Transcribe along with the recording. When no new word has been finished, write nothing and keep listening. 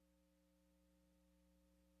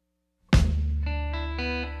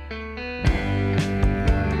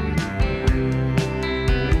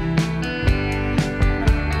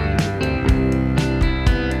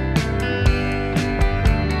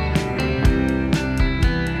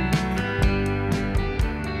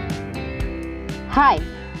Hi,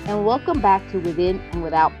 and welcome back to Within and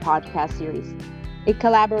Without podcast series, a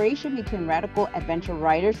collaboration between Radical Adventure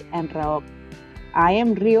Writers and RAOC. I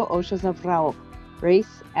am Rio Oshas of RAOC, Race,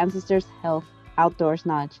 Ancestors, Health, Outdoors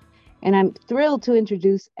Knowledge, and I'm thrilled to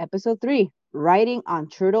introduce episode 3, Writing on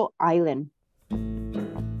Turtle Island.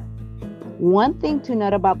 One thing to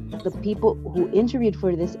note about the people who interviewed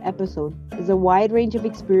for this episode is a wide range of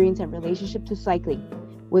experience and relationship to cycling,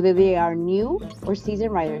 whether they are new or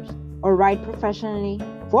seasoned riders, or ride professionally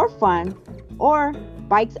for fun, or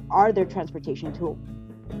bikes are their transportation tool.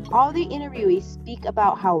 All the interviewees speak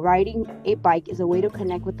about how riding a bike is a way to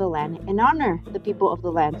connect with the land and honor the people of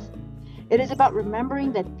the lands. It is about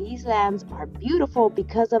remembering that these lands are beautiful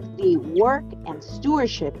because of the work and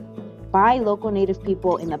stewardship by local native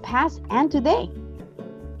people in the past and today.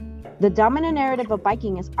 The dominant narrative of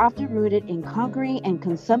biking is often rooted in conquering and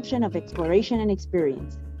consumption of exploration and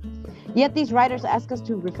experience. Yet these writers ask us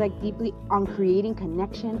to reflect deeply on creating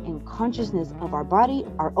connection and consciousness of our body,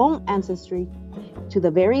 our own ancestry, to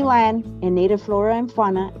the very land and native flora and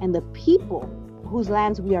fauna, and the people whose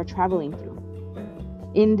lands we are traveling through.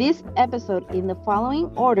 In this episode, in the following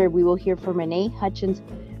order, we will hear from Renee Hutchins,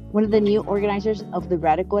 one of the new organizers of the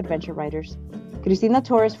Radical Adventure Writers, Cristina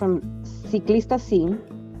Torres from Ciclista Scene,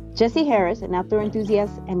 Jesse Harris, an outdoor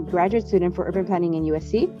enthusiast and graduate student for urban planning in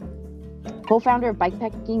USC, co-founder of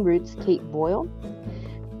Bikepacking Roots, Kate Boyle,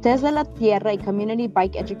 Tess de la Tierra, a community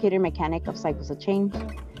bike educator mechanic of Cycles of Change,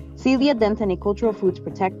 Celia Denton, a cultural foods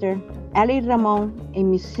protector, Ali Ramon, a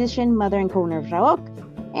musician, mother and co-owner of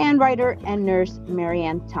RAOC, and writer and nurse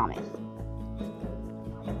Marianne Thomas.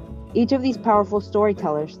 Each of these powerful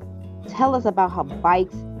storytellers tell us about how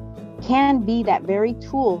bikes can be that very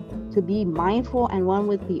tool to be mindful and one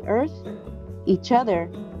with the earth, each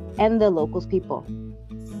other, and the locals people.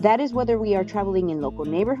 That is whether we are traveling in local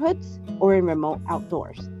neighborhoods or in remote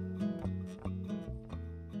outdoors.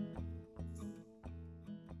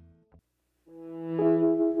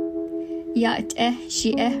 Ya't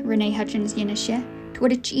she Renee Hutchins Yenishe,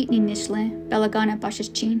 Twitch eating nishle, Belagana Bashes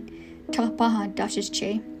Chin, Tapaha Dashes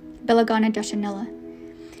Che, Belagana Dashanella.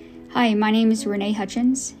 Hi, my name is Renee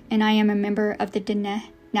Hutchins, and I am a member of the Diné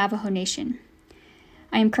Navajo Nation.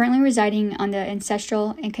 I am currently residing on the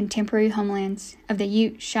ancestral and contemporary homelands of the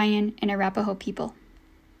Ute, Cheyenne, and Arapaho people.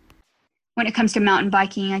 When it comes to mountain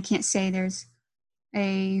biking, I can't say there's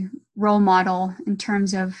a role model in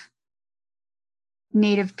terms of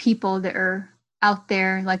Native people that are out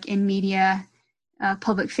there, like in media,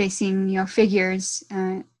 public-facing, figures,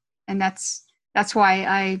 and that's why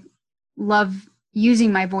I love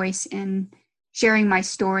using my voice and sharing my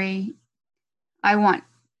story. I want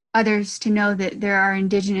others to know that there are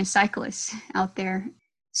indigenous cyclists out there.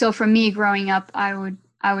 So for me, growing up, I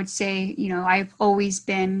would say, I've always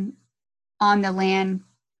been on the land,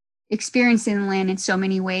 experiencing the land in so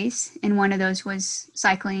many ways, and one of those was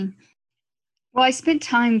cycling. Well, I spent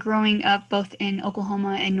time growing up both in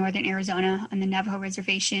Oklahoma and northern Arizona on the Navajo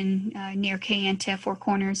Reservation near Kayenta, Four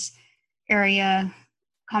Corners area.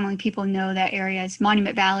 Commonly people know that area as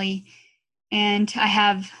Monument Valley. And I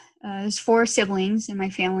have there's 4 siblings in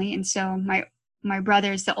my family, and so my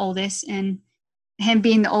brother is the oldest, and him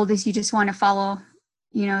being the oldest, you just want to follow,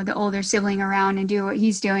 the older sibling around and do what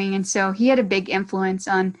he's doing. And so he had a big influence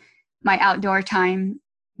on my outdoor time.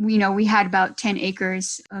 We had about 10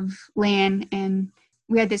 acres of land, and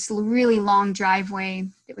we had this really long driveway.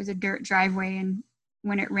 It was a dirt driveway, and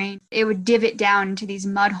when it rained, it would divot down into these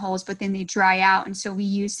mud holes, but then they dry out. And so we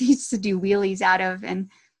used these to do wheelies out of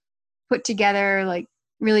and put together like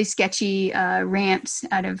really sketchy ramps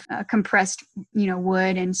out of compressed,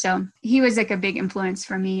 wood. And so he was like a big influence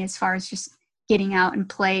for me as far as just getting out and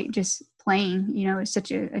playing. It's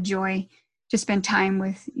such a joy to spend time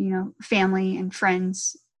with, family and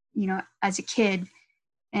friends, as a kid.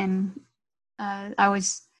 And I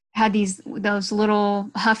had those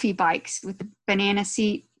little Huffy bikes with the banana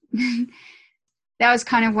seat. That was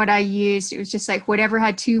kind of what I used. It was just like whatever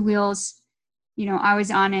had 2 wheels, I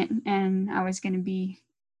was on it, and I was going to be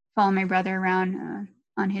following my brother around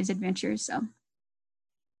on his adventures. So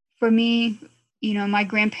for me, my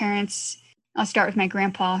grandparents, I'll start with my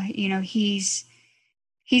grandpa. He's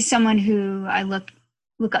someone who I look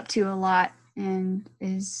up to a lot, and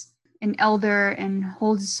is an elder and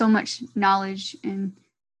holds so much knowledge and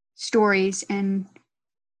stories. And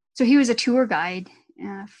so he was a tour guide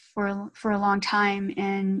for a long time,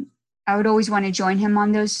 and I would always want to join him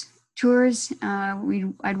on those tours.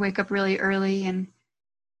 I'd wake up really early,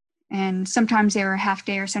 and sometimes they were half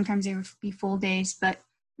day or sometimes they would be full days. But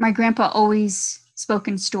my grandpa always spoke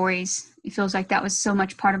in stories. It feels like that was so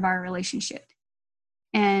much part of our relationship.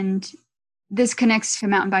 And this connects to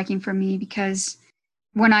mountain biking for me because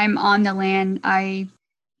when I'm on the land, I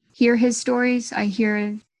hear his stories. I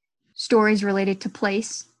hear stories related to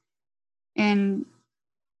place. And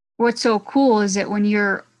what's so cool is that when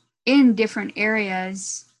you're in different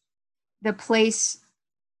areas, the place,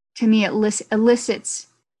 to me, it elicits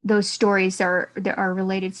those stories that are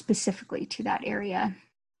related specifically to that area.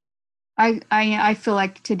 I feel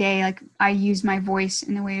like today, like I use my voice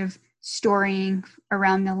in the way of storying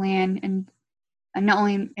around the land, and not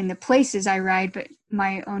only in the places I ride, but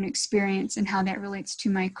my own experience and how that relates to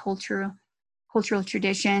my cultural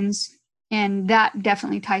traditions. And that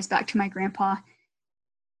definitely ties back to my grandpa.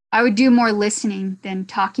 I would do more listening than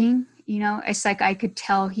talking. It's like I could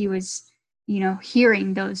tell he was,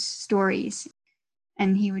 hearing those stories,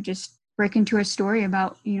 and he would just break into a story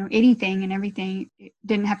about, anything and everything. It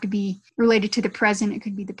didn't have to be related to the present. It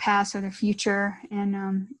could be the past or the future.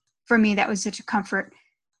 And for me, that was such a comfort,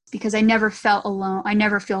 because I never felt alone. I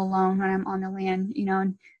never feel alone when I'm on the land,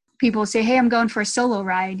 and people say, hey, I'm going for a solo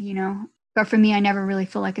ride, but for me, I never really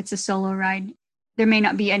feel like it's a solo ride. There may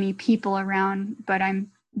not be any people around, but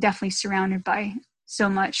I'm definitely surrounded by so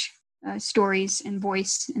much stories and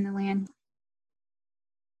voice in the land.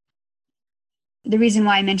 The reason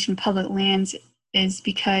why I mentioned public lands is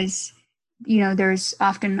because, there's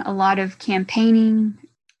often a lot of campaigning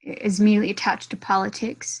is immediately attached to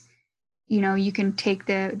politics. You can take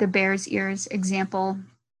the Bears Ears example.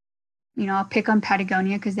 I'll pick on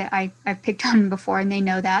Patagonia because I've picked on them before and they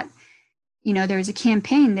know that. There was a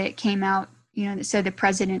campaign that came out, that said the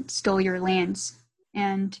president stole your lands.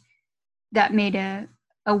 And that made a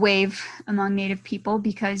wave among Native people,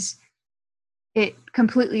 because it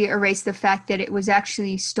completely erased the fact that it was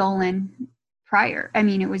actually stolen prior. I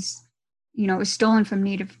mean, it was stolen from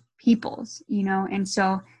Native peoples, and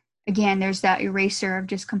so again, there's that eraser of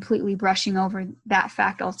just completely brushing over that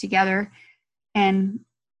fact altogether. And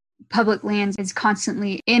public lands is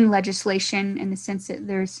constantly in legislation, in the sense that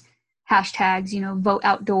there's hashtags, vote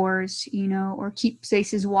outdoors, or keep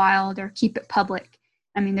spaces wild, or keep it public.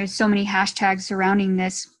 I mean, there's so many hashtags surrounding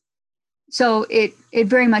this. So it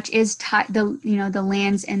very much is tied, the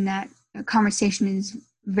lands, and that conversation is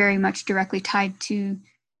very much directly tied to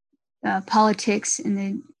politics,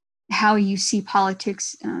 and how you see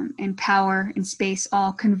politics and power and space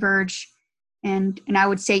all converge. And I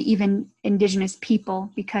would say even Indigenous people,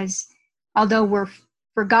 because although we're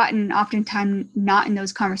forgotten oftentimes not in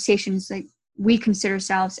those conversations, like we consider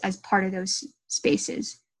ourselves as part of those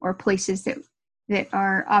spaces or places that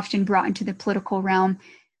are often brought into the political realm.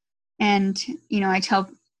 And, I tell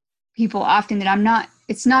people often that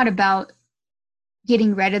it's not about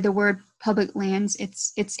getting rid of the word public lands.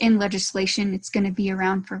 It's in legislation. It's going to be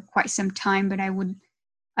around for quite some time, but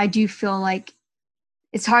I do feel like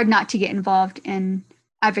it's hard not to get involved in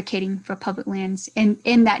advocating for public lands, and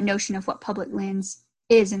in that notion of what public lands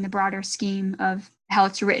is in the broader scheme of how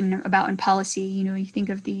it's written about in policy. You think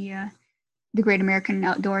of the Great American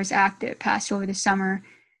Outdoors Act that passed over the summer.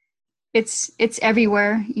 It's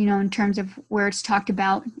everywhere, in terms of where it's talked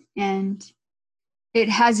about, and it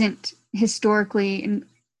hasn't historically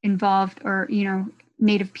involved, or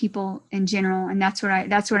Native people in general. And that's what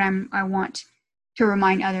I want to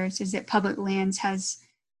remind others, is that public lands has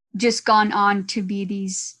just gone on to be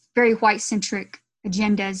these very white centric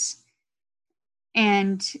agendas.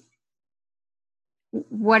 And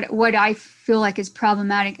what I feel like is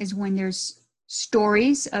problematic is when there's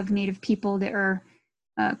stories of Native people that are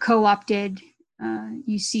co-opted.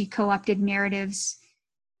 You see co-opted narratives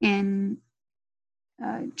in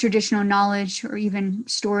traditional knowledge, or even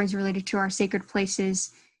stories related to our sacred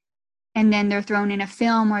places, and then they're thrown in a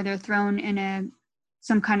film, or they're thrown in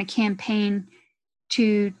some kind of campaign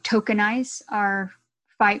to tokenize our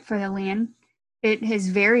fight for the land. It is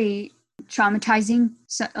very traumatizing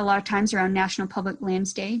a lot of times around National Public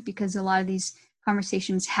Lands Day, because a lot of these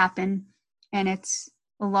conversations happen, and it's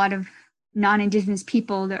a lot of non-Indigenous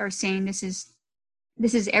people that are saying this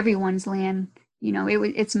is everyone's land.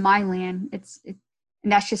 It's my land.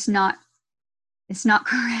 And that's just not, it's not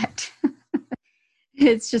correct.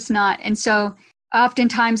 It's just not. And so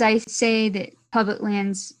oftentimes I say that public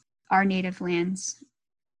lands are Native lands.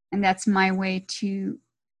 And that's my way to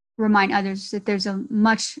remind others that there's a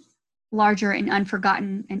much larger and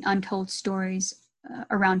unforgotten and untold stories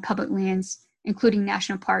around public lands, including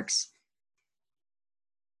national parks.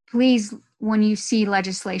 Please, when you see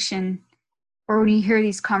legislation or when you hear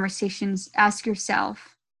these conversations, ask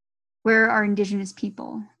yourself, where are Indigenous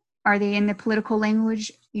people? Are they in the political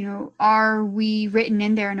language? Are we written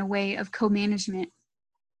in there in a way of co-management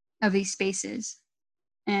of these spaces?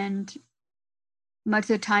 And much of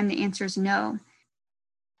the time, the answer is no.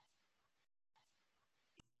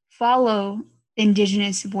 Follow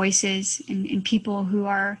indigenous voices and people who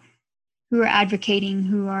are advocating,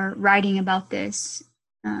 who are writing about this,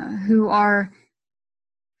 who are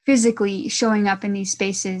physically showing up in these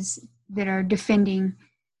spaces that are defending.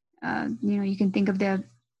 You can think of the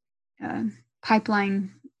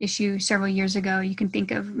pipeline issue several years ago. You can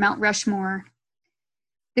think of Mount Rushmore.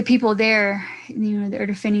 The people there, they're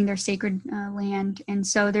defending their sacred land, and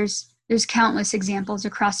so there's countless examples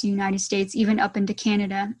across the United States, even up into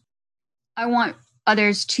Canada. I want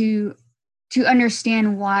others to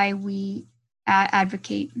understand why we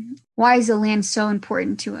advocate. Why is the land so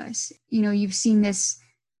important to us? You've seen this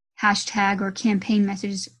hashtag or campaign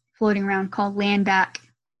messages floating around called Land Back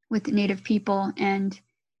with the Native people, and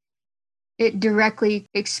it directly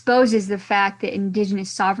exposes the fact that indigenous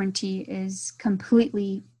sovereignty is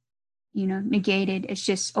completely, negated. It's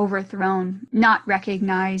just overthrown, not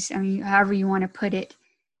recognized. I mean, however you want to put it.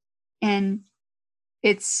 And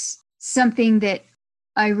it's something that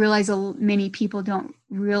I realize many people don't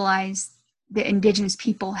realize that indigenous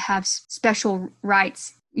people have special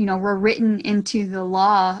rights. Were written into the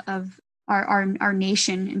law of our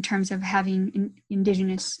nation in terms of having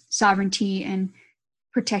indigenous sovereignty and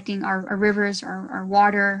protecting our rivers, our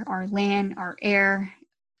water, our land, our air.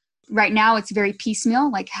 Right now, it's very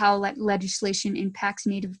piecemeal, like how legislation impacts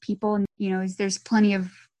Native people. And, there's plenty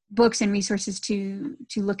of books and resources to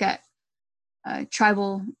look at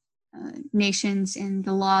tribal nations and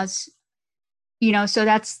the laws. So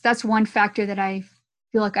that's one factor that I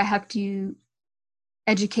feel like I have to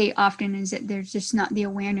educate often, is that there's just not the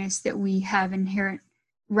awareness that we have inherent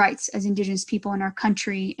rights as indigenous people in our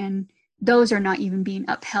country, and those are not even being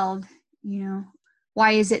upheld.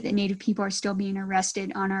 Why is it that Native people are still being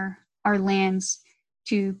arrested on our lands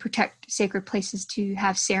to protect sacred places, to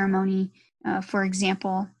have ceremony, for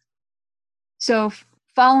example? So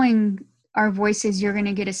following our voices, you're going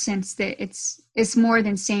to get a sense that it's more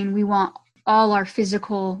than saying we want all our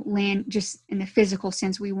physical land, just in the physical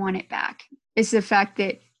sense, we want it back. It's the fact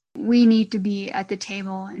that we need to be at the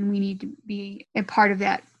table, and we need to be a part of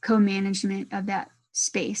that co-management of that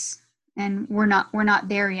space. And we're not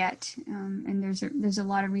there yet. And there's a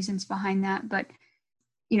lot of reasons behind that, but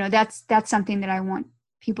that's something that I want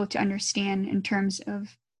people to understand in terms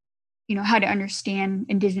of, how to understand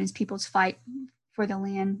indigenous people's fight for the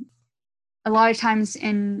land. A lot of times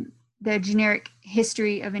in the generic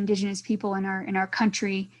history of indigenous people in our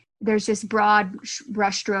country, there's this broad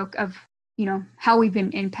brushstroke of, how we've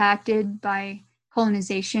been impacted by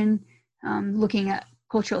colonization, looking at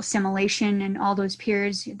cultural assimilation and all those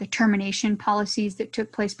periods, the termination policies that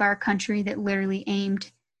took place by our country that literally aimed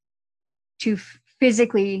to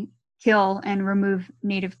physically kill and remove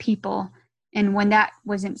Native people. And when that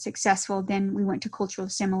wasn't successful, then we went to cultural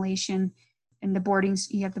assimilation and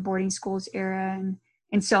you have the boarding schools era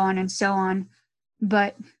and so on and so on.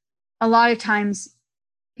 But a lot of times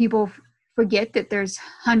people forget that there's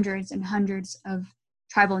hundreds and hundreds of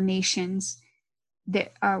tribal nations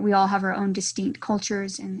that we all have our own distinct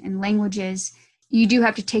cultures and languages. You do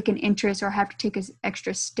have to take an interest or have to take an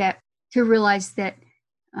extra step to realize that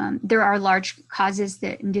there are large causes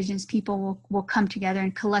that indigenous people will come together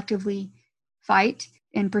and collectively fight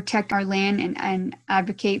and protect our land and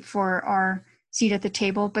advocate for our seat at the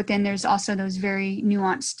table. But then there's also those very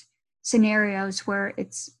nuanced scenarios where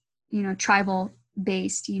it's, tribal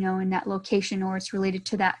based, in that location, or it's related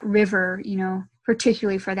to that river,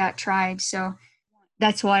 particularly for that tribe. So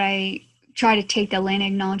that's why I try to take the land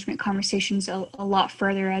acknowledgement conversations a lot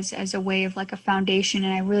further as a way of like a foundation.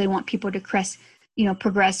 And I really want people to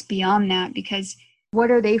progress beyond that, because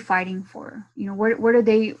what are they fighting for?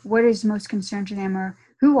 What is most concerned to them, or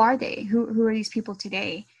who are they? Who are these people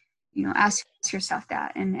today? Ask yourself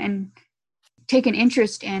that and take an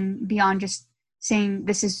interest in beyond just saying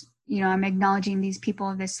this is, I'm acknowledging these people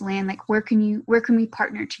of this land. Like where can we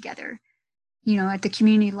partner together, at the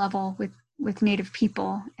community level with Native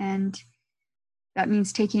people? And that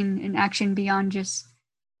means taking an action beyond just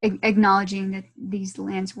acknowledging that these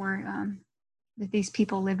lands were, that these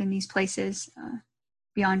people lived in these places,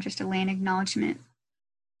 beyond just a land acknowledgement.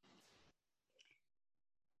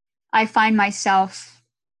 I find myself,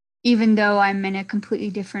 even though I'm in a completely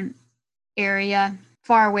different area,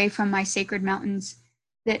 far away from my sacred mountains,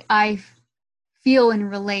 that I feel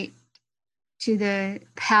and relate to the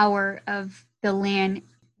power of the land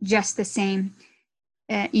just the same,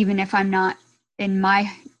 even if I'm not in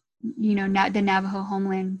my, not the Navajo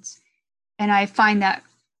homelands. And I find that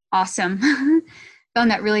awesome.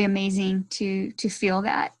 Found that really amazing to feel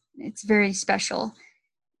that. It's very special.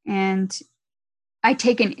 And I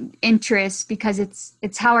take an interest because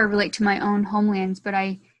it's how I relate to my own homelands, but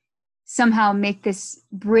I somehow make this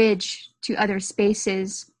bridge to other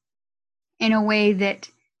spaces in a way that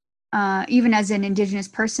even as an Indigenous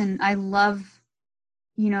person, I love,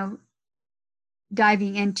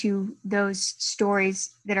 diving into those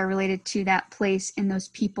stories that are related to that place and those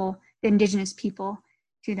people, the Indigenous people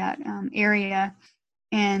to that area.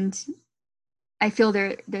 And I feel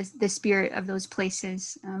the spirit of those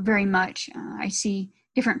places very much. I see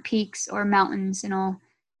different peaks or mountains, and I'll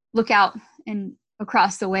look out and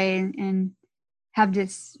across the way and have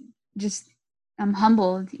this just, I'm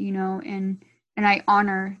humbled, and I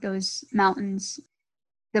honor those mountains,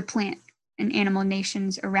 the plant and animal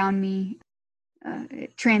nations around me.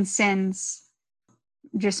 It transcends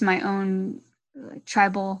just my own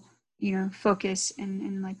tribal, focus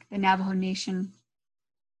and like the Navajo Nation.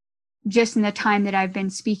 Just in the time that I've been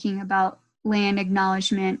speaking about land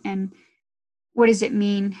acknowledgement and what does it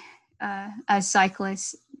mean as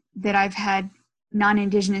cyclists, that I've had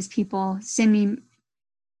non-Indigenous people send me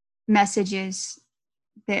messages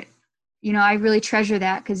that, I really treasure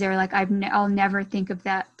that, because they're like, I'll never think of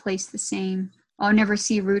that place the same. I'll never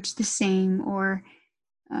see roots the same, or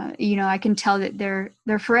I can tell that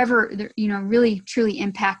they're forever, really truly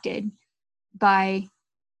impacted by,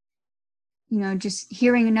 just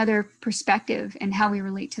hearing another perspective and how we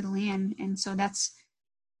relate to the land. And so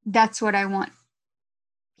that's what I want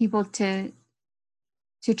people to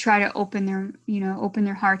try to open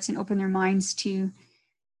their hearts and open their minds to.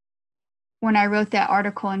 When I wrote that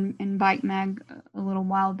article in Bike Mag a little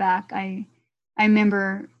while back, I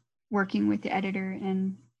remember working with the editor,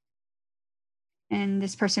 and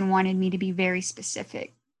this person wanted me to be very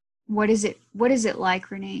specific. What is it like,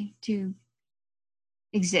 Renee, to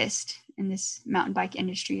exist in this mountain bike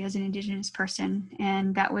industry as an Indigenous person?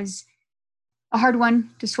 And that was a hard one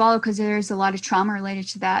to swallow, because there's a lot of trauma related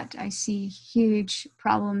to that. I see huge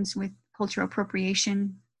problems with cultural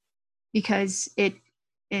appropriation, because it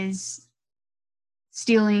is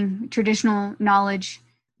stealing traditional knowledge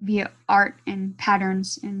via art and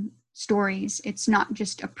patterns and stories. It's not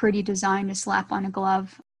just a pretty design to slap on a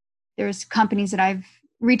glove. There's companies that I've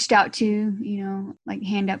reached out to, like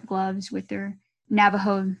Hand Up Gloves, with their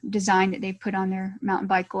Navajo design that they put on their mountain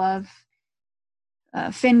bike glove.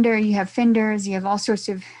 Fender, you have fenders, you have all sorts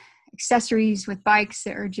of accessories with bikes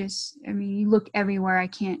that are just, you look everywhere.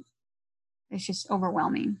 It's just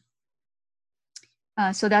overwhelming.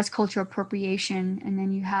 So that's cultural appropriation. And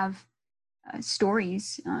then you have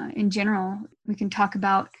stories in general. We can talk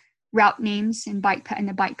about route names in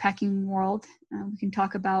the bikepacking world. We can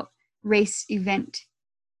talk about race event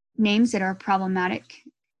names that are problematic.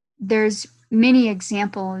 There's many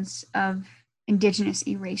examples of Indigenous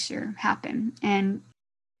erasure happen. And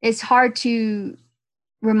it's hard to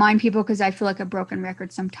remind people, because I feel like a broken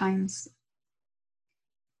record sometimes.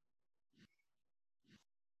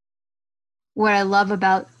 What I love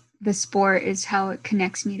about the sport is how it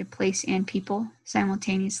connects me to place and people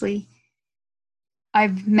simultaneously.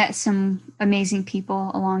 I've met some amazing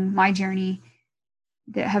people along my journey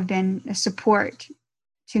that have been a support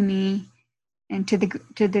to me and to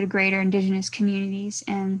the greater Indigenous communities.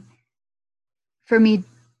 And for me,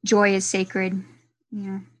 joy is sacred.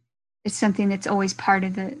 It's something that's always part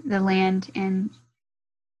of the land, and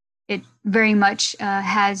it very much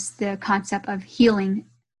has the concept of healing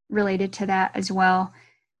related to that as well.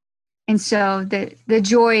 And so the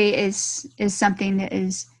joy is something that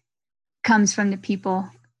comes from the people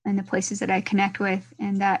and the places that I connect with,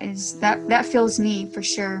 and that fills me for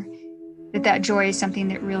sure. That joy is something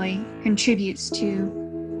that really contributes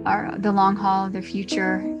to the long haul, the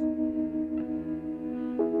future.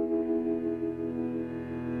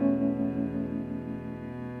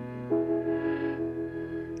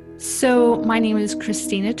 So my name is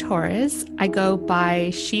Christina Torres. I go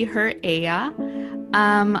by she, her, Aya.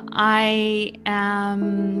 I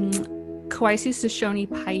am Kawaisi Shoshone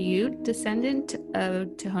Paiute descendant of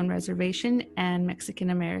Tejon Reservation and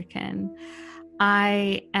Mexican American.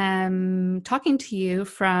 I am talking to you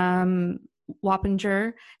from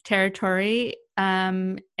Wappinger territory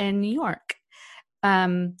in New York,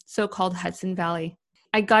 so-called Hudson Valley.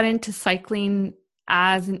 I got into cycling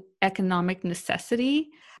as an economic necessity.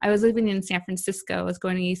 I was living in San Francisco. I was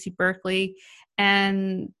going to UC Berkeley,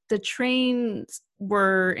 and the trains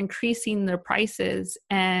were increasing their prices.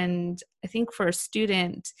 And I think for a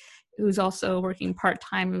student who's also working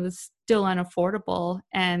part-time, it was still unaffordable.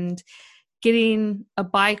 And getting a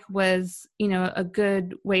bike was, a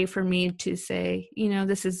good way for me to say,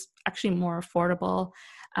 this is actually more affordable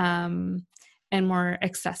and more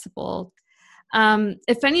accessible.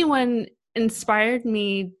 If anyone inspired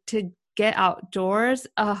me to get outdoors,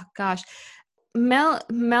 oh gosh,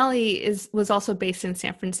 Melly was also based in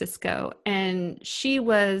San Francisco, and she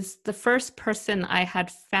was the first person I had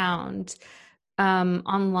found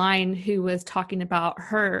online who was talking about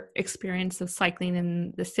her experience of cycling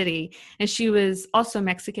in the city. And she was also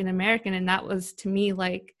Mexican American, and that was to me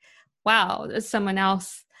like, wow, there's someone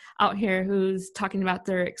else out here who's talking about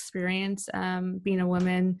their experience being a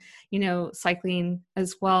woman, cycling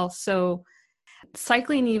as well. So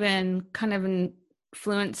cycling even kind of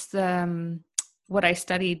influenced what I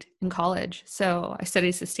studied in college. So I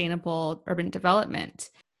studied sustainable urban development.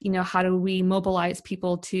 How do we mobilize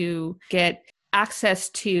people to get access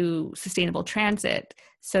to sustainable transit?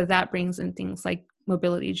 So that brings in things like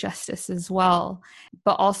mobility justice as well,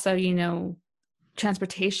 but also,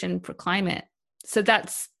 transportation for climate. So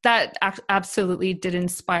that absolutely did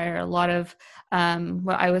inspire a lot of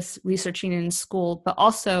what I was researching in school, but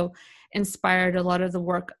also inspired a lot of the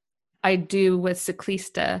work I do with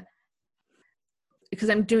Ciclista, because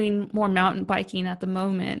I'm doing more mountain biking at the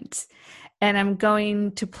moment, and I'm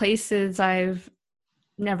going to places I've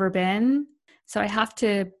never been. So I have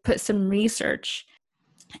to put some research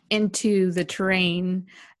into the terrain,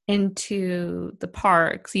 into the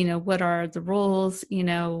parks, what are the rules,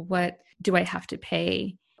 what do I have to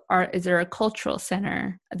pay? Is there a cultural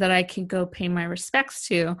center that I can go pay my respects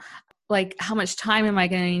to? Like, how much time am I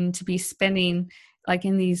going to be spending like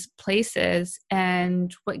in these places,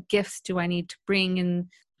 and what gifts do I need to bring? And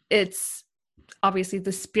it's obviously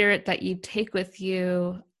the spirit that you take with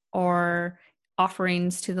you, or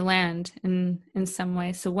offerings to the land in some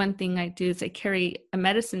way. So one thing I do is I carry a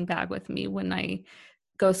medicine bag with me when I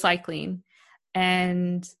go cycling,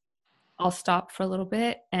 and I'll stop for a little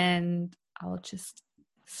bit and I'll just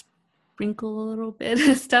sprinkle a little bit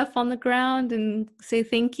of stuff on the ground and say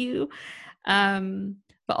thank you.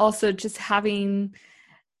 But also just having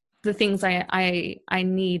the things I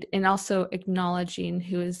need, and also acknowledging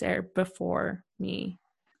who is there before me.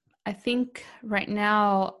 I think right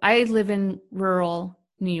now I live in rural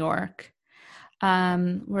New York.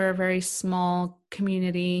 We're a very small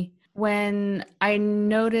community. When I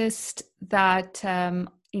noticed that,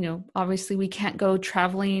 obviously we can't go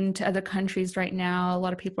traveling to other countries right now. A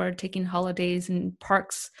lot of people are taking holidays in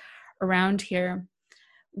parks around here.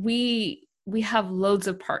 We have loads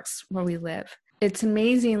of parks where we live. It's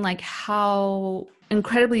amazing like how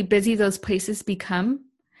incredibly busy those places become,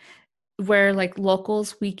 where like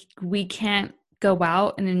locals, we can't go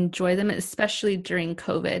out and enjoy them, especially during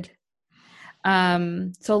COVID.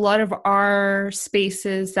 So a lot of our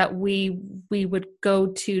spaces that we would go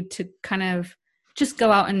to kind of just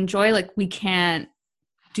go out and enjoy, like we can't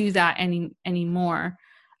do that anymore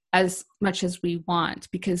as much as we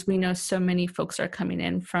want, because we know so many folks are coming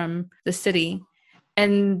in from the city,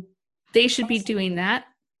 and they should be doing that.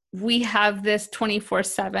 We have this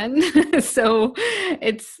 24/7. So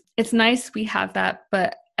it's nice we have that.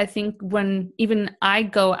 But I think when even I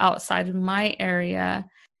go outside of my area,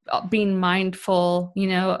 being mindful,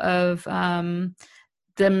 of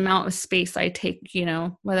the amount of space I take,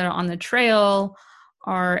 whether on the trail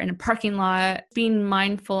or in a parking lot, being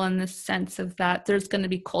mindful in the sense of that there's going to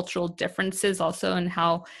be cultural differences also in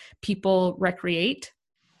how people recreate.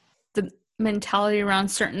 The mentality around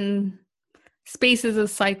certain spaces of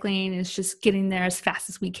cycling is just getting there as fast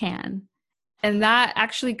as we can. And that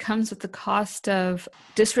actually comes with the cost of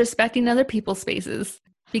disrespecting other people's spaces,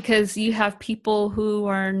 because you have people who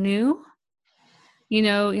are new, you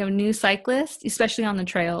have new cyclists, especially on the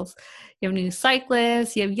trails. You have new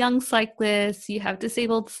cyclists, you have young cyclists, you have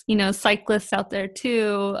disabled, cyclists out there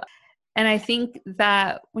too. And I think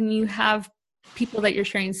that when you have people that you're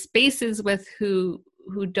sharing spaces with who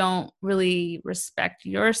don't really respect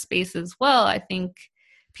your space as well, I think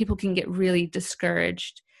people can get really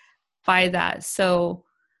discouraged by that. So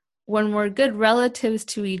when we're good relatives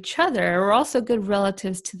to each other, we're also good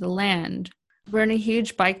relatives to the land. We're in a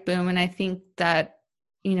huge bike boom, and I think that,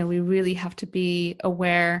 we really have to be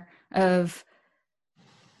aware of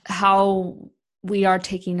how we are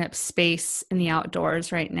taking up space in the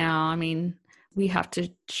outdoors right now. I mean, we have to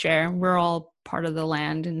share. We're all part of the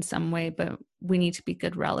land in some way, but we need to be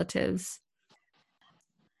good relatives.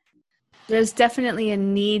 There's definitely a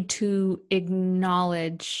need to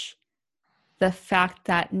acknowledge the fact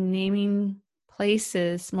that naming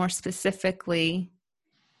places more specifically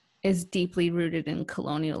is deeply rooted in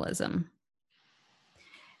colonialism.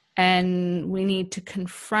 And we need to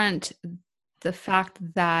confront the fact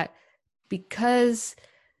that because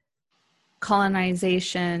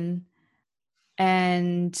colonization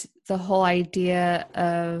and the whole idea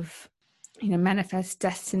of, manifest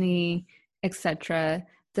destiny, etc.,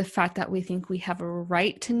 the fact that we think we have a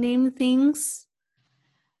right to name things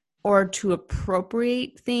or to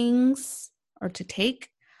appropriate things or to take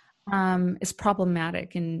is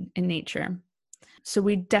problematic in nature. So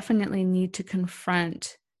we definitely need to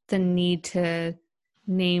confront the need to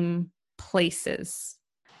name places.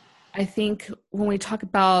 I think when we talk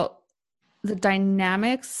about the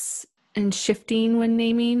dynamics and shifting when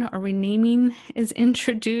naming or renaming is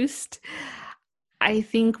introduced, I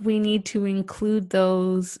think we need to include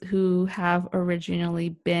those who have originally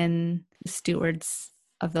been stewards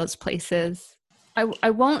of those places.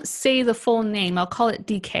 I won't say the full name. I'll call it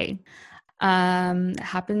DK. It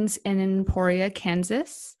happens in Emporia,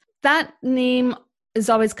 Kansas. That name has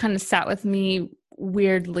always kind of sat with me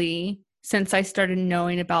weirdly since I started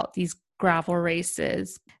knowing about these gravel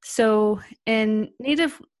races. So in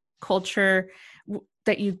Native culture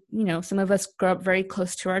that you know, some of us grow up very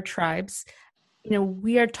close to our tribes, you know,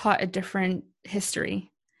 we are taught a different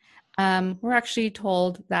history. We're actually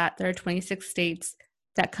told that there are 26 states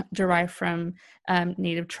that derive from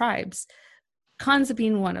Native tribes, Kansa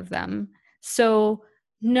being one of them. So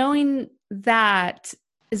knowing that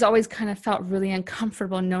has always kind of felt really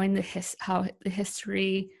uncomfortable, knowing how the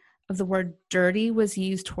history of the word dirty was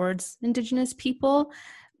used towards Indigenous people.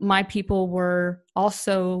 My people were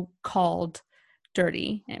also called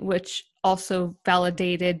dirty, which also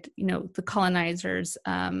validated, you know, the colonizers'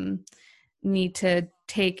 need to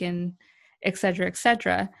take and et cetera, et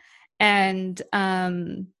cetera. And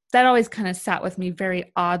that always kind of sat with me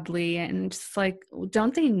very oddly, and just like,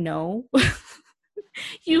 don't they know?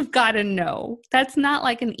 You've got to know. That's not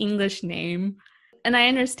like an English name. And I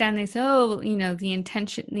understand they say, oh, you know, the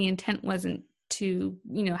intent wasn't to,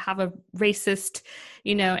 you know, have a racist,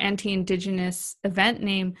 you know, anti-Indigenous event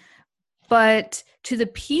name. But to the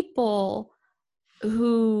people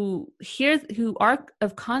who are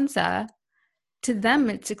of Kansa, to them,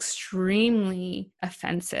 it's extremely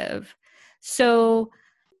offensive. So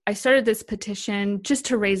I started this petition just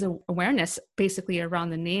to raise awareness basically around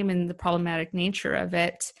the name and the problematic nature of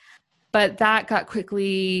it. But that got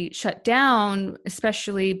quickly shut down,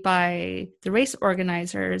 especially by the race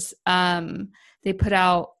organizers. They put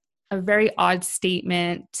out a very odd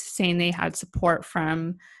statement saying they had support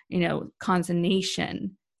from, you know, Kansa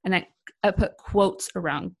Nation. And I put quotes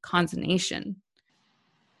around Kansa Nation.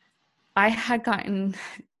 I had gotten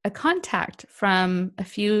a contact from a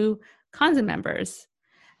few Kansa members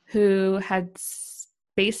who had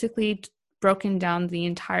basically broken down the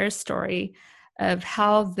entire story of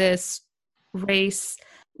how this race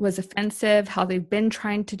was offensive, how they've been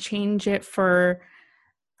trying to change it for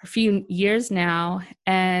a few years now.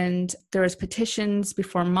 And there was petitions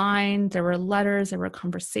before mine, there were letters, there were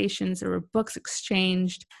conversations, there were books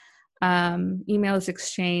exchanged, emails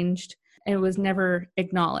exchanged. It was never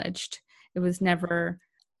acknowledged. It was never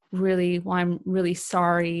really, well, I'm really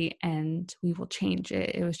sorry and we will change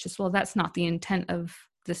it. It was just, well, that's not the intent of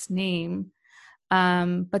this name.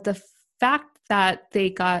 But the fact that they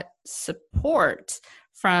got support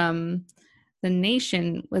from the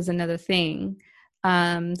nation was another thing.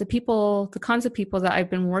 The Kansa people that I've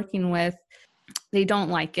been working with, they don't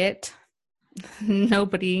like it.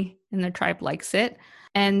 Nobody in their tribe likes it.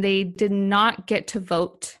 And they did not get to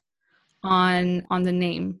vote on the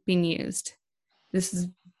name being used. This is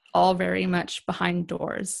all very much behind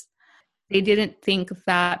doors. They didn't think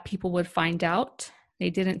that people would find out. They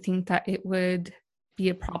didn't think that it would be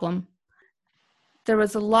a problem. There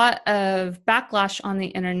was a lot of backlash on the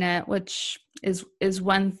internet, which is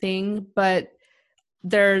one thing, but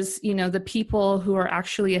there's, you know, the people who are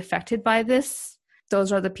actually affected by this.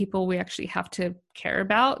 Those are the people we actually have to care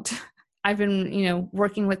about. I've been, you know,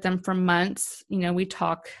 working with them for months. You know, we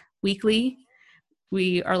talk weekly.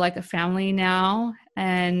 We are like a family now,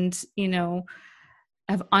 and, you know,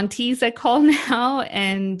 I have aunties I call now,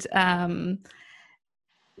 and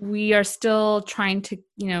we are still trying to,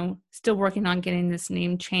 you know, still working on getting this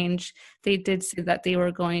name changed. They did say that they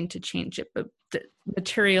were going to change it, but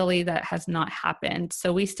materially that has not happened.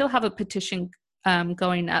 So we still have a petition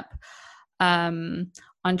going up on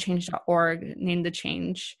change.org. Name the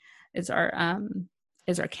Change is our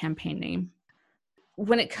campaign name.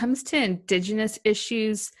 When it comes to Indigenous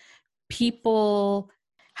issues, people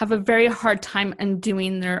have a very hard time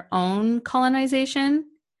undoing their own colonization.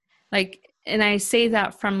 Like, and I say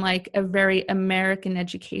that from like a very American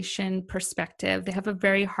education perspective. They have a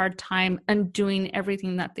very hard time undoing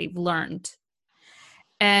everything that they've learned.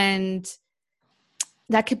 And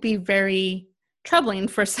that could be very troubling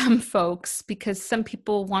for some folks, because some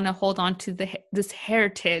people want to hold on to this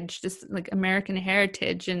heritage, this like American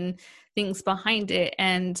heritage and things behind it,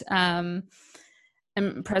 and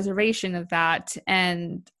preservation of that.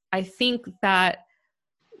 And I think that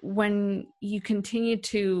when you continue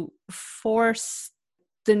to force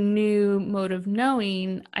the new mode of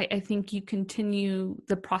knowing, I think you continue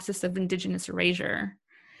the process of Indigenous erasure.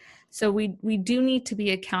 So we do need to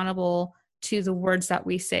be accountable to the words that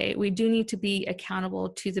we say. We do need to be accountable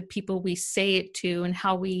to the people we say it to and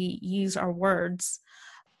how we use our words.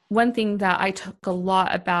 One thing that I talk a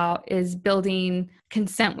lot about is building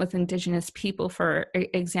consent with Indigenous people, for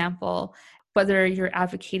example. Whether you're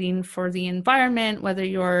advocating for the environment, whether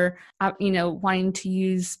you're, wanting to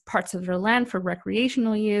use parts of their land for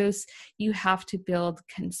recreational use, you have to build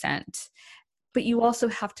consent. But you also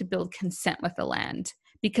have to build consent with the land,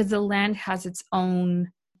 because the land has its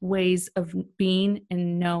own ways of being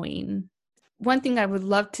and knowing. One thing I would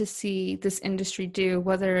love to see this industry do,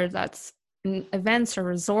 whether that's events or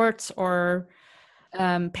resorts or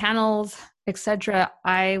panels, etc.,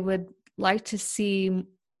 I would like to see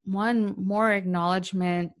one more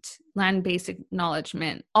acknowledgement, land-based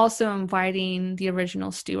acknowledgement, also inviting the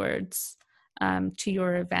original stewards to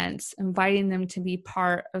your events, inviting them to be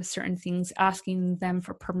part of certain things, asking them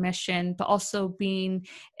for permission, but also being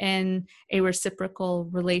in a reciprocal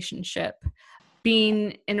relationship,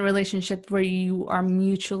 being in a relationship where you are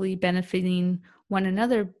mutually benefiting one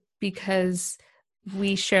another, because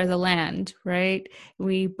we share the land, right?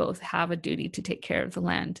 We both have a duty to take care of the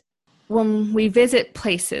land. When we visit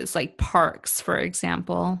places like parks, for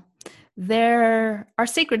example, there are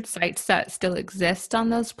sacred sites that still exist on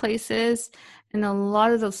those places, and a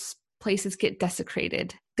lot of those places get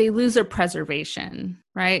desecrated. They lose their preservation,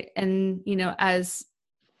 right? And, as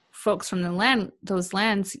folks from the land, those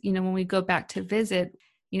lands, when we go back to visit,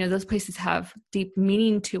 those places have deep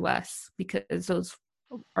meaning to us, because those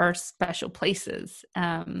are special places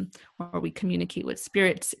where we communicate with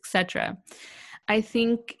spirits, etc. I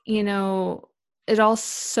think, it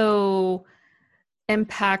also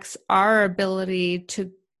impacts our ability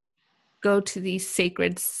to go to these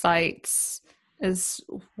sacred sites as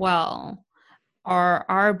well, or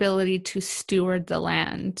our ability to steward the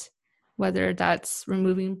land, whether that's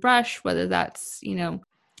removing brush, whether that's,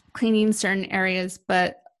 cleaning certain areas.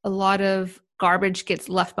 But a lot of garbage gets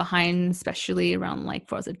left behind, especially around like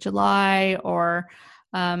 4th of July or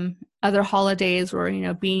other holidays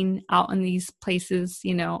where, being out in these places,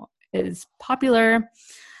 is popular.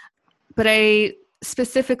 But I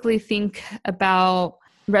specifically think about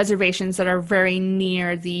reservations that are very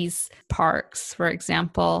near these parks, for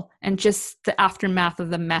example, and just the aftermath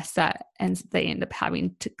of the mess that they end up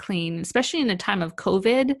having to clean, especially in a time of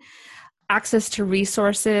COVID. Access to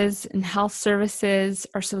resources and health services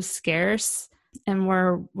are so scarce, and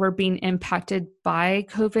we're being impacted by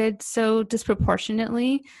COVID so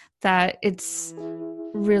disproportionately that it's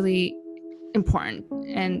really important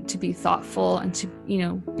and to be thoughtful and to,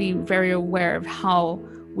 be very aware of how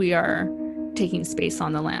we are taking space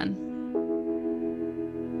on the land.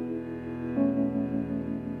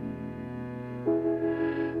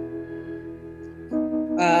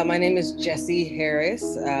 My name is Jessie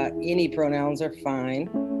Harris. Any pronouns are fine.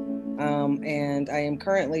 And I am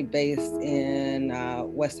currently based in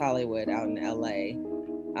West Hollywood out in LA,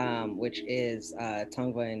 which is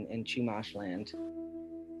Tongva and Chumash land.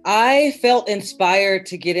 I felt inspired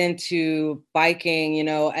to get into biking,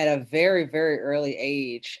 at a very, very early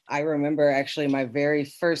age. I remember actually my very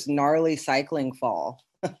first gnarly cycling fall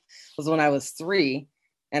was when I was 3,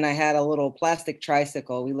 and I had a little plastic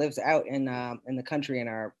tricycle. We lived out in the country, and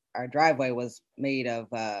our driveway was made of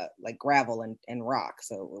like gravel and rock,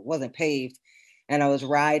 so it wasn't paved. And I was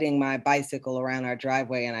riding my bicycle around our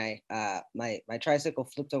driveway, and my tricycle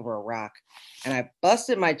flipped over a rock, and I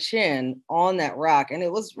busted my chin on that rock. And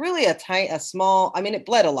it was really a small, it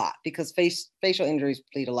bled a lot because facial injuries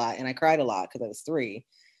bleed a lot. And I cried a lot because I was 3.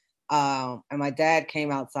 And my dad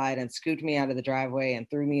came outside and scooped me out of the driveway and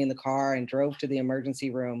threw me in the car and drove to the emergency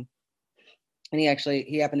room. And he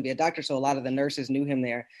happened to be a doctor, so a lot of the nurses knew him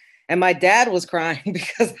there. And my dad was crying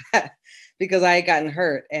because I had gotten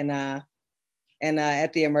hurt. And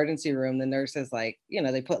at the emergency room, the nurses they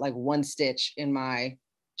put like 1 stitch in my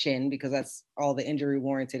chin because that's all the injury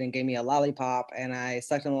warranted, and gave me a lollipop, and I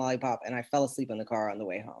sucked on the lollipop, and I fell asleep in the car on the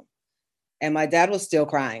way home. And my dad was still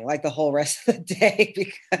crying like the whole rest of the day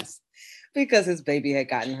because his baby had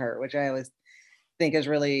gotten hurt, which I always think is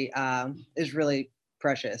really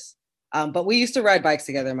precious. But we used to ride bikes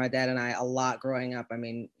together, my dad and I, a lot growing up.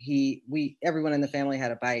 Everyone in the family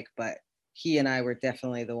had a bike, but he and I were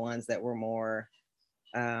definitely the ones that were more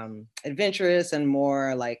adventurous and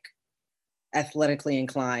more like athletically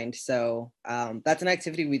inclined. So that's an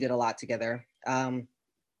activity we did a lot together. And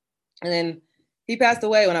then he passed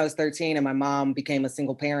away when I was 13, and my mom became a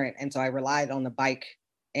single parent. And so I relied on the bike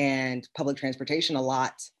and public transportation a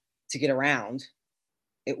lot to get around.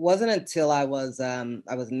 It wasn't until I was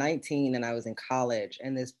 19 and I was in college,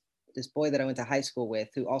 and this boy that I went to high school with,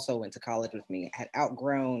 who also went to college with me, had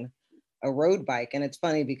outgrown a road bike. And it's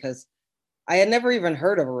funny because I had never even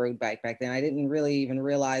heard of a road bike back then. I didn't really even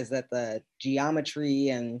realize that the geometry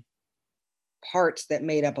and parts that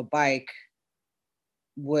made up a bike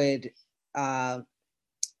would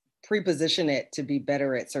preposition it to be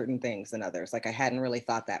better at certain things than others. Like I hadn't really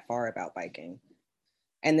thought that far about biking.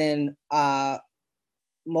 And then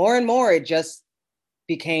more and more, it just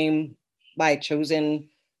became my chosen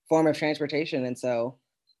form of transportation. And so,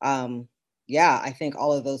 yeah, I think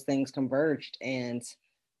all of those things converged. And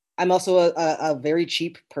I'm also a very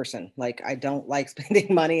cheap person. Like I don't like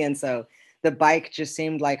spending money. And so the bike just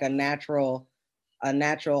seemed like a natural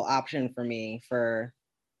option for me for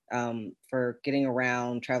getting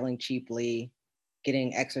around, traveling cheaply,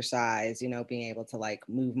 getting exercise, being able to like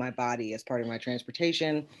move my body as part of my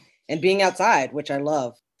transportation and being outside, which I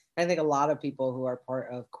love. I think a lot of people who are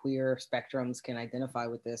part of queer spectrums can identify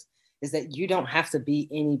with this, is that you don't have to be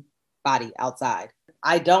anybody outside.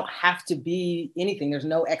 I don't have to be anything. There's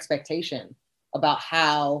no expectation about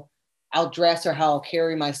how I'll dress or how I'll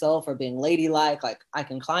carry myself or being ladylike. Like I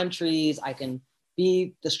can climb trees, I can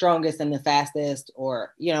be the strongest and the fastest,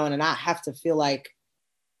 or, and not have to feel like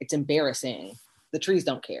it's embarrassing. The trees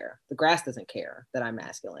don't care. The grass doesn't care that I'm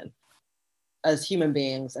masculine. As human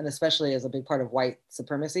beings, and especially as a big part of white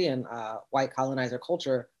supremacy and white colonizer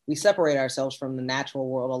culture, we separate ourselves from the natural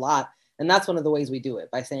world a lot. And that's one of the ways we do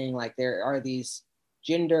it, by saying like there are these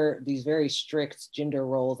very strict gender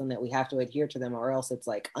roles and that we have to adhere to them, or else it's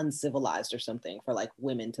like uncivilized or something for like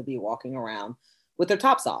women to be walking around with their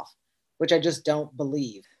tops off, which I just don't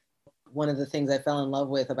believe. One of the things I fell in love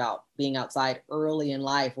with about being outside early in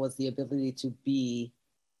life was the ability to be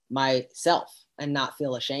myself and not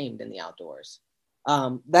feel ashamed in the outdoors.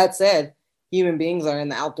 That said, human beings are in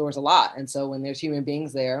the outdoors a lot. And so when there's human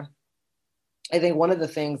beings there, I think one of the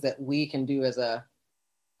things that we can do as a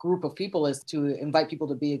group of people is to invite people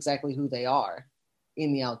to be exactly who they are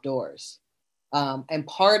in the outdoors. And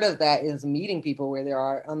part of that is meeting people where they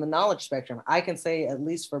are on the knowledge spectrum. I can say, at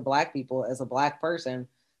least for Black people, as a Black person,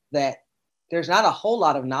 that there's not a whole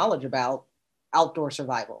lot of knowledge about outdoor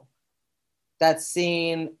survival. That's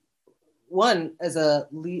seen, one, as a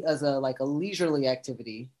leisurely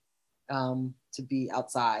activity, to be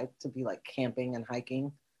outside, to be like camping and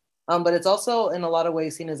hiking. But it's also in a lot of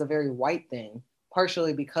ways seen as a very white thing,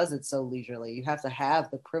 partially because it's so leisurely. You have to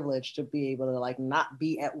have the privilege to be able to like not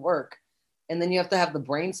be at work. And then you have to have the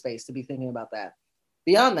brain space to be thinking about that.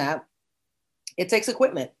 Beyond that, it takes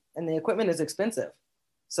equipment, and the equipment is expensive.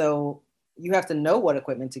 So you have to know what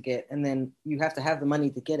equipment to get, and then you have to have the money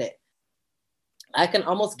to get it. I can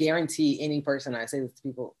almost guarantee any person, I say this to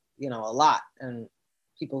people, a lot, and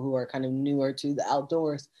people who are kind of newer to the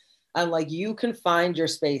outdoors, I'm like, you can find your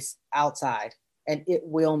space outside and it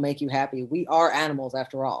will make you happy. We are animals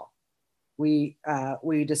after all. We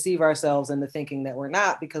deceive ourselves into thinking that we're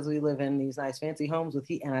not, because we live in these nice fancy homes with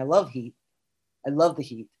heat. And I love heat. I love the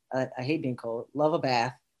heat. I hate being cold. Love a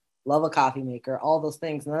bath. Love a coffee maker. All those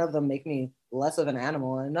things. None of them make me less of an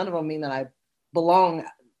animal, and none of them mean that I belong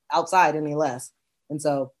outside any less. And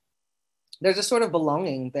so there's a sort of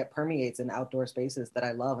belonging that permeates in outdoor spaces that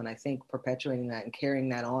I love. And I think perpetuating that and carrying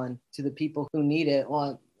that on to the people who need it.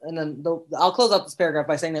 And then I'll close out this paragraph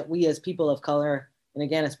by saying that we as people of color, and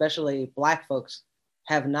again, especially Black folks,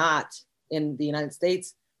 have not in the United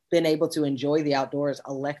States been able to enjoy the outdoors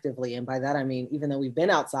electively. And by that, I mean, even though we've been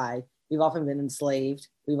outside, we've often been enslaved.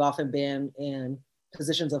 We've often been in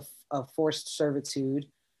positions of forced servitude.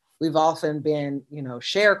 We've often been,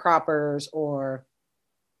 sharecroppers, or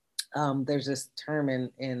there's this term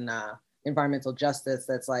in environmental justice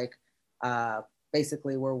that's like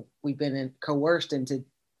basically where we've been coerced into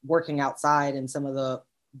working outside in some of the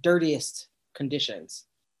dirtiest conditions.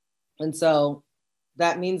 And so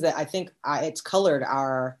that means that I think it's colored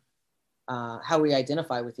our how we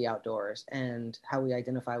identify with the outdoors and how we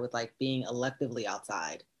identify with like being electively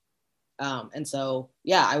outside. And so,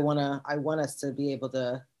 yeah, I want us to be able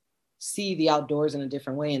to see the outdoors in a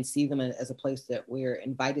different way and see them as a place that we're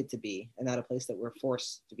invited to be, and not a place that we're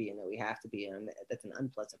forced to be and that we have to be in. That's an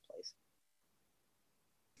unpleasant place.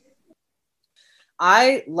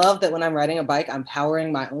 I love that when I'm riding a bike, I'm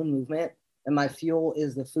powering my own movement, and my fuel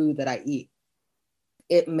is the food that I eat.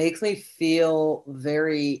 It makes me feel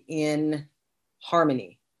very in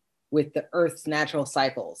harmony with the Earth's natural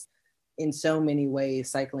cycles. In so many ways,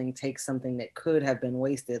 cycling takes something that could have been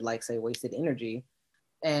wasted, like say wasted energy,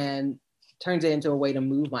 and turns it into a way to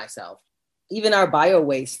move myself. Even our bio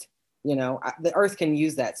waste You know, the earth can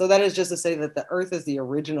use that. So that is just to say that the earth is the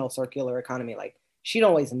original circular economy. Like, she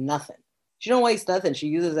don't waste nothing. She don't waste nothing. She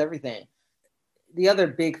uses everything. The other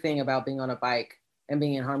big thing about being on a bike and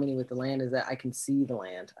being in harmony with the land is that I can see the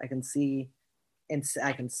land. I can see and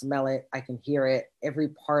I can smell it. I can hear it. Every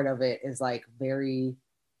part of it is like very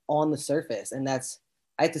on the surface. And that's,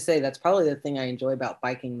 I have to say, that's probably the thing I enjoy about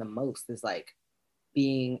biking the most, is like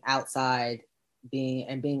being outside, being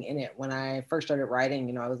in it. When I first started riding,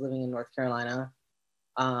 you know, I was living in North Carolina.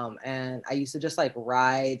 And I used to just like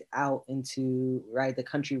ride the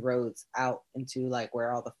country roads out into like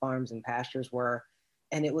where all the farms and pastures were.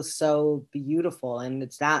 And it was so beautiful. And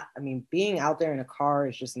it's not, I mean, being out there in a car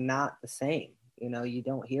is just not the same. You know, you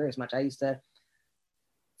don't hear as much. I used to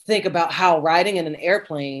think about how riding in an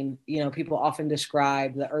airplane, you know, people often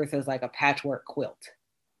describe the earth as like a patchwork quilt.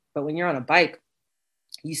 But when you're on a bike,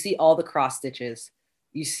 you see all the cross stitches,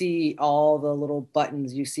 you see all the little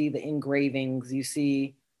buttons, you see the engravings, you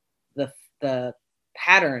see the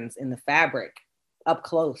patterns in the fabric up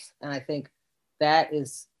close. And I think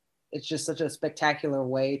it's just such a spectacular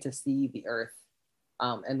way to see the earth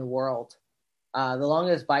and the world. The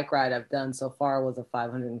longest bike ride I've done so far was a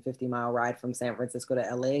 550-mile ride from San Francisco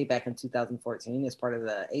to LA back in 2014 as part of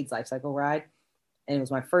the AIDS Life Cycle ride. And it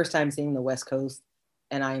was my first time seeing the West Coast.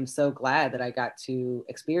 And I am so glad that I got to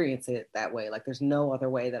experience it that way. Like, there's no other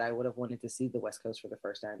way that I would have wanted to see the West Coast for the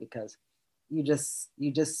first time, because you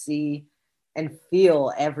just see and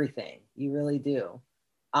feel everything. You really do.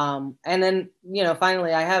 And then, you know,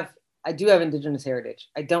 finally, I do have Indigenous heritage.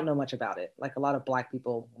 I don't know much about it. Like a lot of Black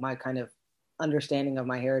people, my kind of understanding of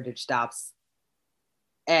my heritage stops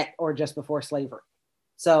at or just before slavery.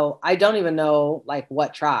 So I don't even know like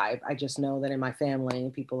what tribe. I just know that in my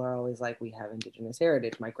family, people are always like, we have Indigenous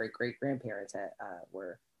heritage. My great-great-grandparents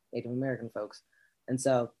were Native American folks. And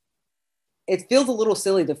so it feels a little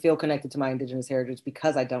silly to feel connected to my Indigenous heritage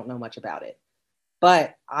because I don't know much about it.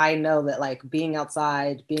 But I know that like being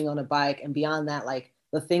outside, being on a bike, and beyond that, like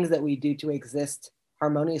the things that we do to exist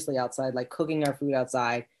harmoniously outside, like cooking our food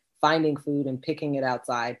outside, finding food and picking it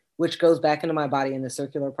outside, which goes back into my body in the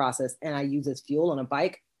circular process, and I use as fuel on a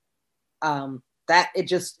bike.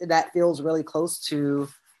 That feels really close to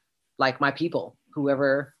like my people,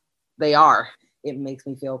 whoever they are. It makes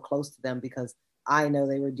me feel close to them because I know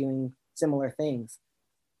they were doing similar things.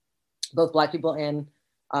 Both Black people and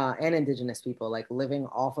Indigenous people, like living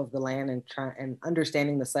off of the land and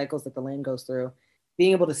understanding the cycles that the land goes through.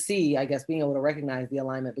 Being able to recognize the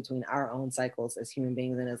alignment between our own cycles as human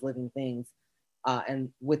beings and as living things, and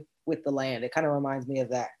with the land. It kind of reminds me of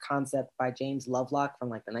that concept by James Lovelock from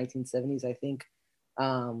like the 1970s, I think,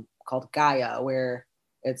 called Gaia, where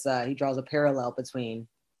he draws a parallel between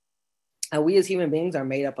we as human beings are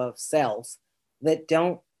made up of cells that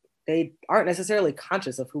aren't necessarily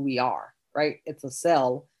conscious of who we are, right? It's a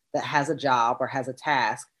cell that has a job or has a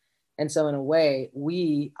task. And so in a way,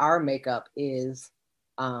 our makeup is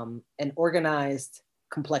an organized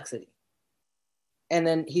complexity. And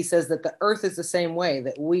then he says that the earth is the same way,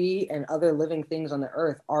 that we and other living things on the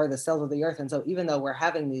earth are the cells of the earth. And so even though we're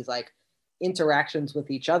having these like interactions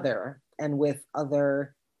with each other and with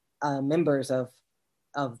other members of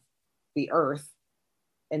the earth,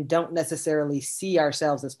 and don't necessarily see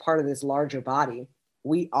ourselves as part of this larger body,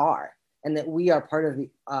 we are. And that we are part of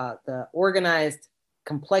the organized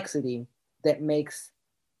complexity that makes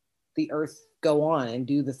the earth go on and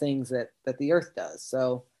do the things that the earth does.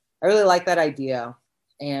 So I really like that idea.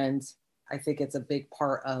 And I think it's a big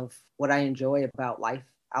part of what I enjoy about life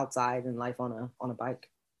outside and life on a bike.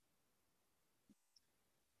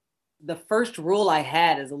 The first rule I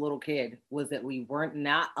had as a little kid was that we weren't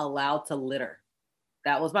not allowed to litter.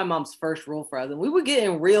 That was my mom's first rule for us. And we would get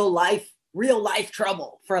in real life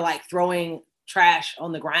trouble for like throwing trash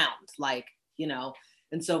on the ground, like, you know.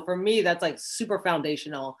 And so for me, that's like super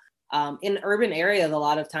foundational. In urban areas, a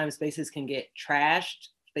lot of times spaces can get trashed.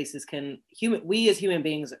 We as human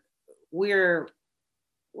beings, we're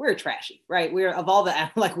trashy, right? We're of all the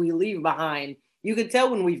like we leave behind. You could tell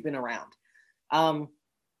when we've been around.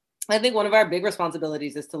 I think one of our big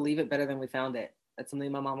responsibilities is to leave it better than we found it. That's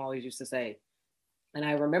something my mom always used to say. And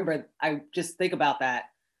I just think about that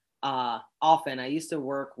often. I used to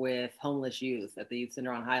work with homeless youth at the Youth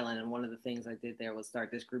Center on Highland. And one of the things I did there was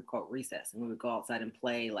start this group called Recess. And we would go outside and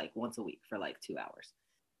play like once a week for like 2 hours.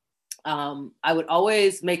 I would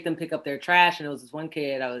always make them pick up their trash. And it was this one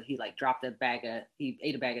kid, he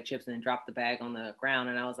ate a bag of chips and then dropped the bag on the ground.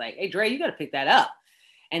 And I was like, hey, Dre, you got to pick that up.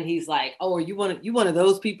 And he's like, oh, are you one of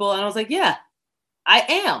those people? And I was like, yeah, I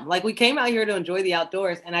am. Like, we came out here to enjoy the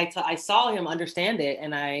outdoors. And I saw him understand it.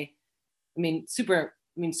 And I mean, super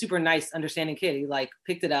super nice, understanding kid. He like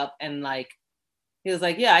picked it up and like, he was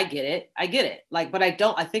like, yeah, I get it. Like, but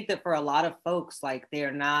I think that for a lot of folks, like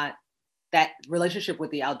they're not, that relationship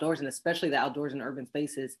with the outdoors and especially the outdoors in urban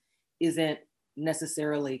spaces isn't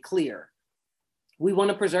necessarily clear. We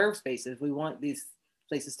want to preserve spaces. We want these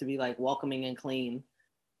places to be like welcoming and clean.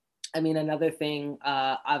 I mean, another thing,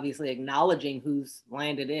 obviously acknowledging whose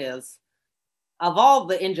land it is. Of all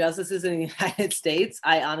the injustices in the United States,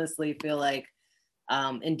 I honestly feel like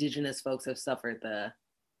indigenous folks have suffered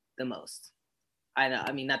the most. I know,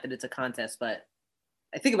 I mean, not that it's a contest, but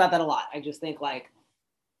I think about that a lot. I just think like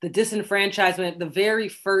the disenfranchisement, the very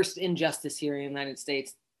first injustice here in the United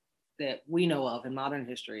States that we know of in modern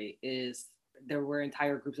history is there were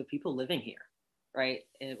entire groups of people living here, right?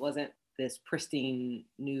 And it wasn't this pristine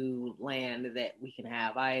new land that we can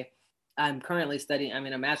have. I'm currently studying, I'm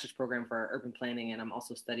in a master's program for urban planning, and I'm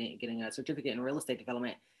also studying getting a certificate in real estate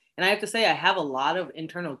development. And I have to say, I have a lot of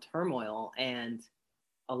internal turmoil and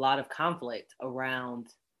a lot of conflict around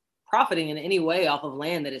profiting in any way off of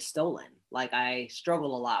land that is stolen. Like I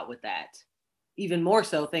struggle a lot with that. Even more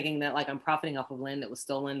so thinking that like I'm profiting off of land that was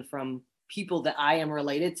stolen from people that I am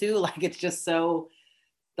related to. Like it's just so,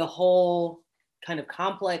 the whole kind of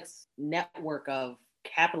complex network of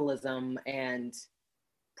capitalism and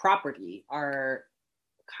property are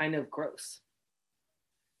kind of gross.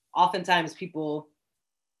 Oftentimes people,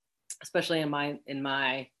 especially in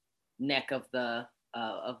my neck of the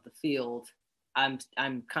field,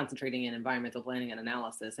 I'm concentrating in environmental planning and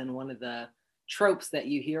analysis. And one of the tropes that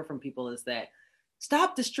you hear from people is that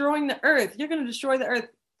stop destroying the earth. You're going to destroy the earth.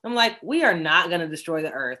 I'm like, we are not going to destroy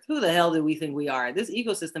the earth. Who the hell do we think we are? This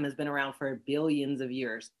ecosystem has been around for billions of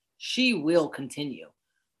years. She will continue.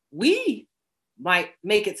 We might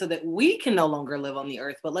make it so that we can no longer live on the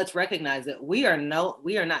earth, but let's recognize that we are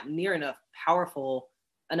not near enough powerful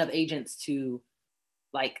enough agents to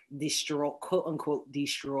like destroy, quote unquote,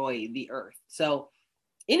 destroy the earth. So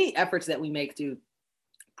any efforts that we make to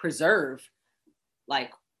preserve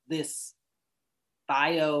like this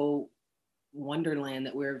bio wonderland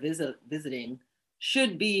that we're visiting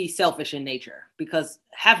should be selfish in nature, because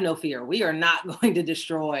have no fear, we are not going to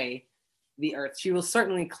destroy the earth. She will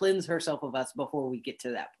certainly cleanse herself of us before we get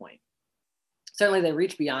to that point. Certainly they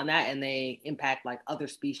reach beyond that and they impact like other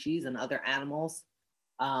species and other animals.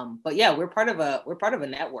 But yeah, we're part of a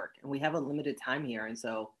network and we have a limited time here. And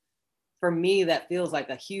so for me, that feels like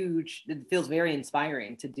it feels very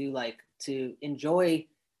inspiring to enjoy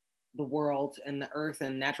the world and the earth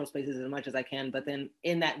and natural spaces as much as I can, but then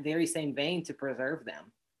in that very same vein to preserve them.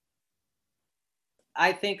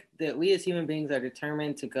 I think that we as human beings are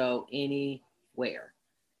determined to go anywhere.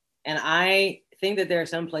 And I think that there are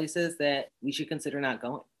some places that we should consider not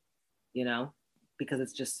going, because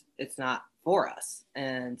it's not for us.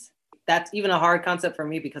 And that's even a hard concept for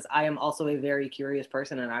me because I am also a very curious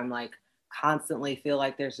person, and I'm like constantly feel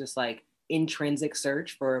like there's this like intrinsic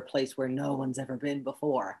search for a place where no one's ever been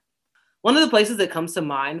before. One of the places that comes to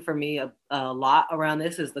mind for me a lot around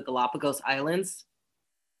this is the Galapagos Islands.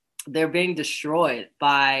 They're being destroyed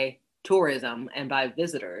by tourism and by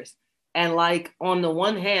visitors. And like, on the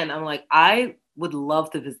one hand, I'm like, I would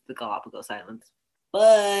love to visit the Galapagos Islands.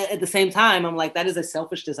 But at the same time, I'm like, that is a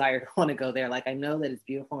selfish desire to want to go there. Like, I know that it's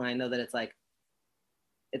beautiful and I know that it's like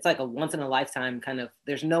a once in a lifetime kind of,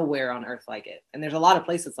 there's nowhere on earth like it. And there's a lot of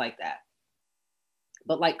places like that.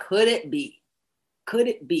 But like, could it be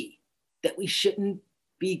that we shouldn't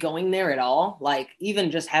be going there at all? Like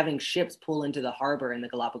even just having ships pull into the harbor in the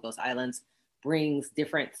Galapagos Islands brings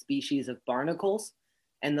different species of barnacles.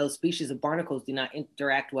 And those species of barnacles do not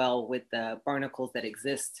interact well with the barnacles that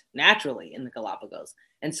exist naturally in the Galapagos.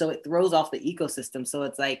 And so it throws off the ecosystem. So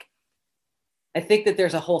it's like, I think that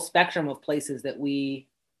there's a whole spectrum of places that we,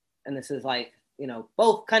 and this is like,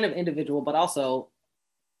 both kind of individual, but also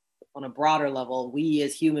on a broader level, we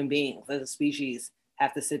as human beings, as a species,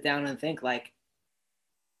 have to sit down and think like,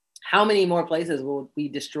 how many more places will we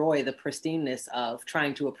destroy the pristineness of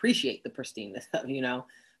trying to appreciate the pristineness of,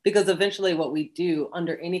 because eventually what we do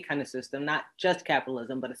under any kind of system, not just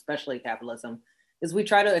capitalism, but especially capitalism, is we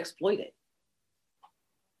try to exploit it.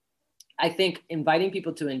 I think inviting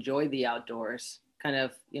people to enjoy the outdoors, kind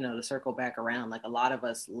of, to circle back around, like a lot of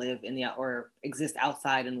us live or exist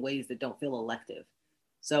outside in ways that don't feel elective.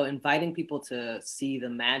 So inviting people to see the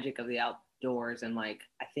magic of the outdoors, and like,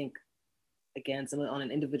 I think, again, some on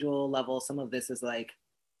an individual level, some of this is like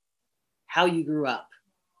how you grew up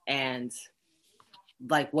and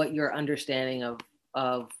like what your understanding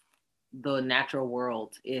of the natural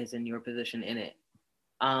world is and your position in it.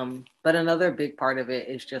 But another big part of it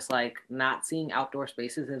is just like not seeing outdoor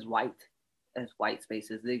spaces as white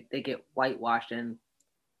spaces. They get whitewashed, and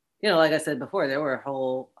like I said before, there were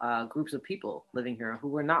whole groups of people living here who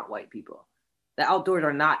were not white people. The outdoors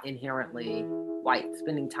are not inherently white.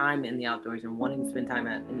 Spending time in the outdoors and wanting to spend time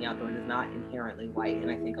in the outdoors is not inherently white. And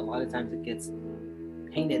I think a lot of times it gets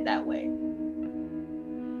painted that way.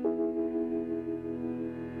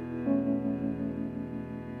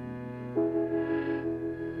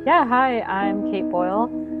 Yeah, hi, I'm Kate Boyle.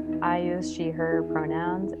 I use she, her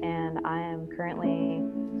pronouns, and I am currently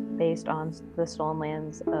based on the stolen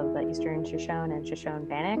lands of the Eastern Shoshone and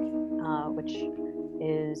Shoshone-Bannock, which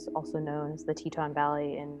is also known as the Teton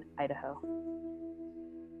Valley in Idaho.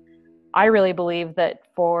 I really believe that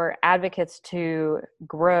for advocates to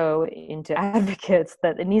grow into advocates,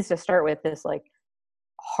 that it needs to start with this like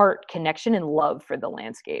heart connection and love for the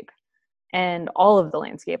landscape. And all of the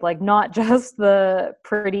landscape, like not just the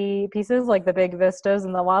pretty pieces like the big vistas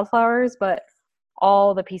and the wildflowers, but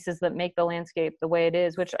all the pieces that make the landscape the way it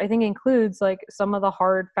is, which I think includes like some of the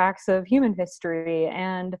hard facts of human history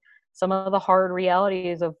and some of the hard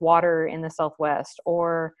realities of water in the Southwest,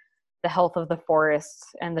 or the health of the forests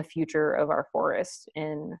and the future of our forests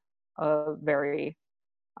in a very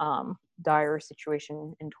dire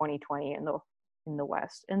situation in 2020 in the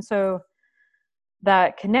West. And so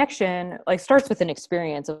that connection like starts with an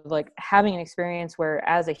experience of like having an experience where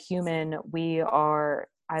as a human we are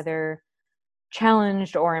either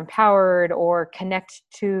challenged or empowered or connect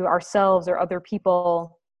to ourselves or other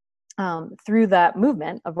people through that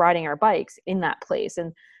movement of riding our bikes in that place,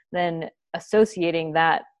 and then associating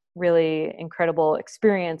that really incredible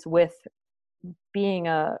experience with being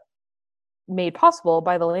made possible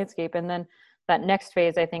by the landscape. And then that next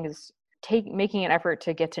phase I think is making an effort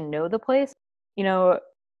to get to know the place.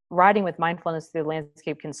 Riding with mindfulness through the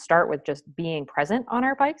landscape can start with just being present on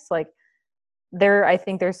our bikes. Like I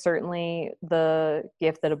think there's certainly the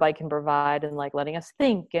gift that a bike can provide and like letting us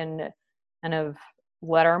think and kind of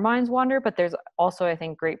let our minds wander. But there's also, I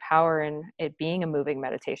think, great power in it being a moving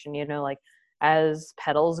meditation, like as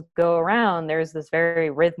pedals go around, there's this very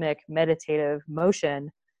rhythmic, meditative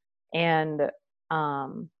motion. And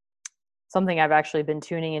something I've actually been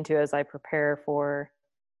tuning into as I prepare for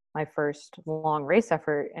my first long race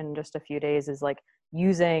effort in just a few days is like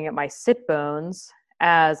using my sit bones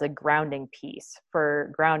as a grounding piece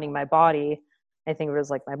for grounding my body. I think it was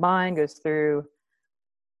like my mind goes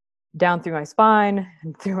down through my spine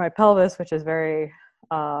and through my pelvis, which is very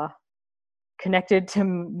connected to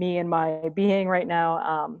me and my being right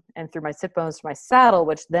now, and through my sit bones to my saddle,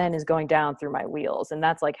 which then is going down through my wheels. And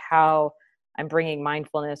that's like how I'm bringing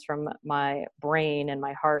mindfulness from my brain and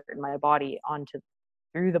my heart and my body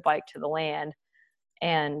through the bike to the land.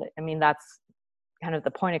 And I mean, that's kind of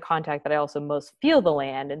the point of contact that I also most feel the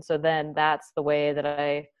land. And so then that's the way that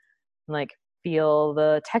I like feel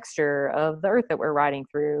the texture of the earth that we're riding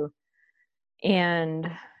through,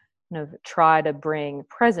 and try to bring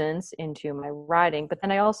presence into my riding. But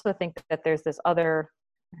then I also think that there's this other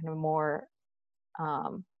kind of more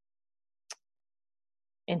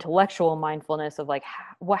intellectual mindfulness of like,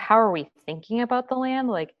 how are we thinking about the land?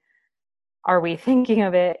 Like, are we thinking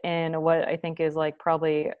of it in what I think is like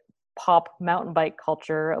probably pop mountain bike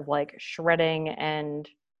culture of like shredding, and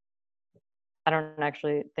I don't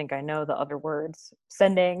actually think I know the other words,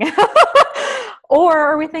 sending, or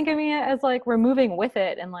are we thinking of it as like we're moving with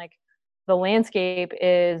it and like the landscape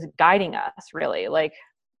is guiding us, really, like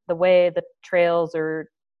the way the trails or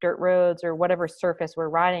dirt roads or whatever surface we're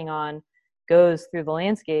riding on goes through the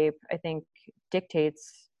landscape, I think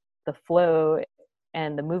dictates the flow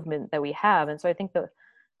and the movement that we have. And so I think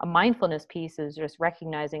a mindfulness piece is just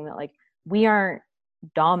recognizing that like we aren't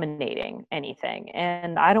dominating anything,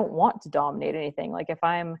 and I don't want to dominate anything. Like if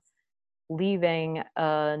I'm leaving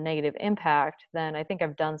a negative impact, then I think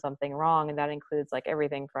I've done something wrong. And that includes like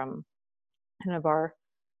everything from kind of our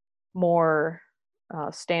more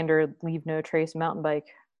standard leave no trace mountain bike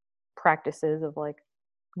practices of like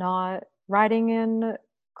not riding in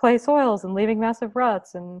clay soils and leaving massive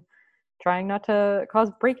ruts and trying not to cause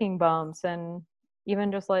braking bumps, and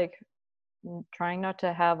even just like trying not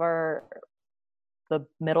to have the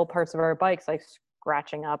middle parts of our bikes like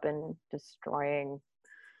scratching up and destroying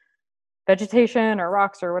vegetation or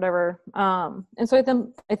rocks or whatever. And so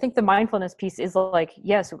I think the mindfulness piece is like,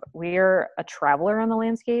 yes, we're a traveler on the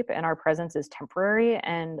landscape and our presence is temporary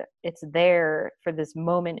and it's there for this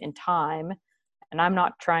moment in time. And I'm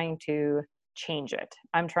not trying to change it.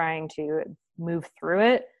 I'm trying to move through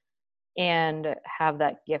it and have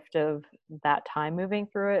that gift of that time moving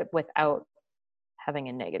through it without having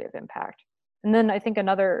a negative impact. And then I think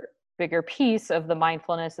another bigger piece of the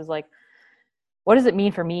mindfulness is like, what does it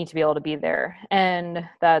mean for me to be able to be there? And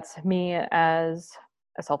that's me as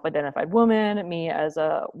a self-identified woman, me as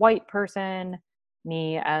a white person,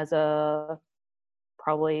 me as a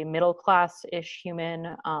probably middle class-ish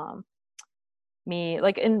human, me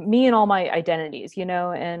and all my identities,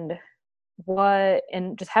 and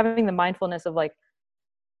just having the mindfulness of like,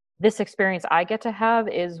 this experience I get to have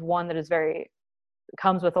is one that is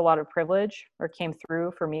comes with a lot of privilege, or came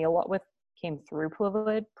through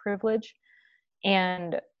privilege.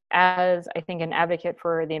 And as I think an advocate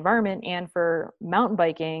for the environment and for mountain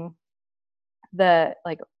biking, that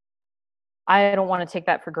like, I don't want to take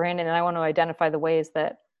that for granted, and I want to identify the ways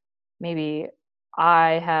that maybe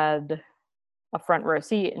I had a front row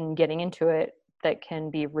seat in getting into it that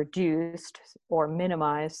can be reduced or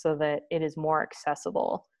minimized so that it is more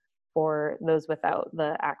accessible for those without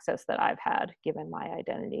the access that I've had given my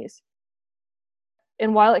identities.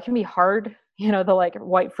 And while it can be hard, the like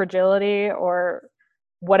white fragility or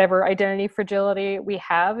whatever identity fragility we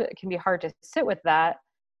have, it can be hard to sit with that.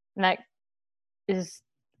 And that is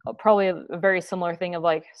probably a very similar thing of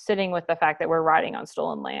like sitting with the fact that we're riding on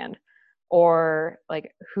stolen land, or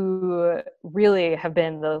like who really have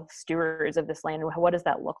been the stewards of this land, and what does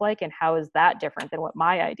that look like, and how is that different than what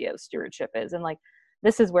my idea of stewardship is. And like,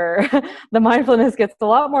 this is where the mindfulness gets a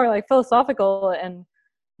lot more like philosophical, and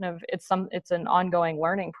it's an ongoing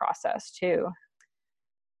learning process too.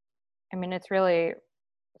 I mean, it's really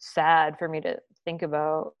sad for me to think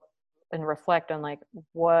about and reflect on like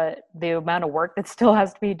what the amount of work that still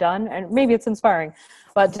has to be done. And maybe it's inspiring,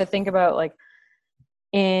 but to think about like,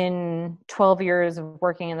 in 12 years of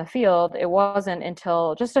working in the field, it wasn't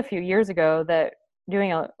until just a few years ago that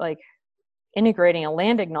integrating a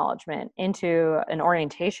land acknowledgement into an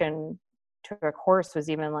orientation to a course was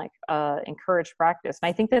even like encouraged practice. And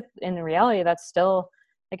I think that in reality, that's still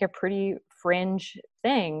like a pretty fringe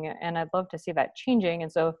thing. And I'd love to see that changing.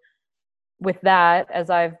 And so with that, as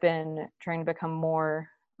I've been trying to become more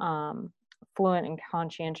fluent and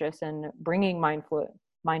conscientious and bringing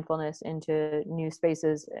mindfulness into new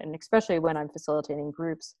spaces, and especially when I'm facilitating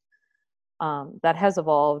groups, that has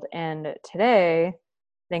evolved. And today,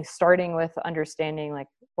 I think starting with understanding like,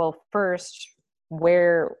 well, first,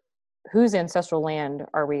 whose ancestral land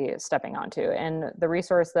are we stepping onto? And the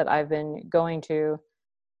resource that I've been going to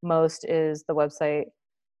most is the website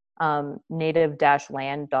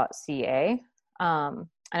native-land.ca. And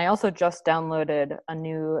I also just downloaded a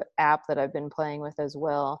new app that I've been playing with as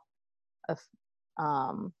well,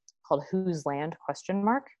 called Whose Land ?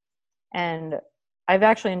 And I've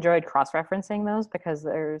actually enjoyed cross-referencing those, because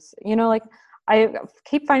there's, I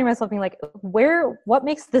keep finding myself being like, what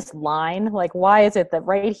makes this line? Like, why is it that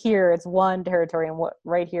right here it's one territory and what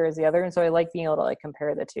right here is the other? And so I like being able to like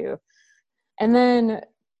compare the two. And then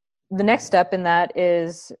the next step in that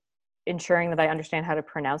is ensuring that I understand how to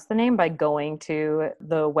pronounce the name by going to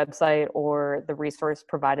the website or the resource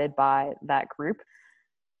provided by that group.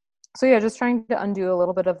 So yeah, just trying to undo a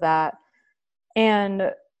little bit of that.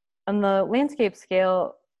 And on the landscape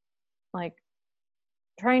scale, like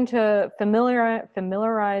trying to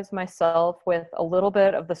familiarize myself with a little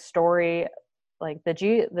bit of the story, like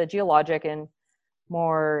the geologic and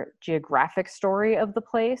more geographic story of the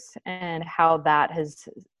place, and how that has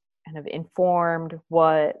kind of informed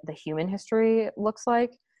what the human history looks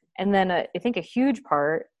like. And then I think a huge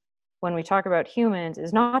part when we talk about humans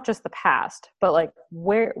is not just the past, but like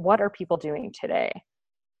what are people doing today?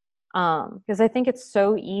 Because I think it's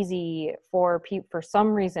so easy for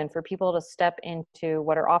some reason for people to step into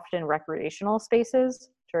what are often recreational spaces,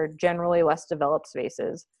 which are generally less developed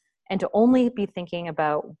spaces, and to only be thinking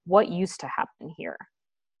about what used to happen here.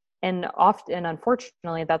 And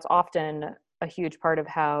unfortunately, that's often a huge part of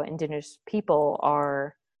how Indigenous people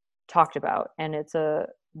are talked about, and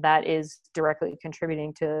that is directly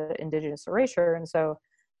contributing to Indigenous erasure. And so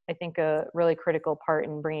I think a really critical part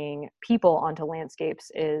in bringing people onto landscapes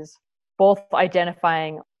is both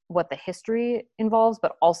identifying what the history involves,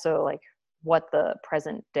 but also like what the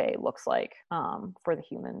present day looks like for the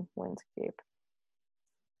human landscape.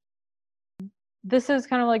 This is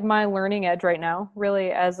kind of like my learning edge right now,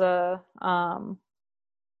 really, as an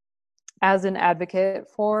advocate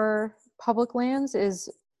for public lands, is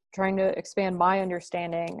trying to expand my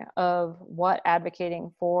understanding of what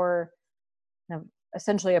advocating for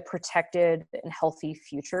essentially a protected and healthy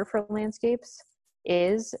future for landscapes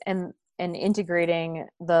is, and integrating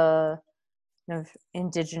the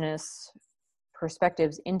Indigenous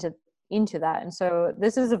perspectives into that. And so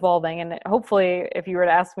this is evolving, and hopefully if you were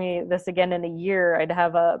to ask me this again in a year, I'd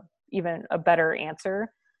have even a better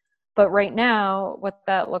answer. But right now, what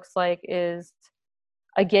that looks like is,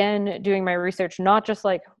 again, doing my research, not just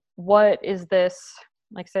like, what is this,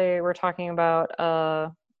 like say we're talking about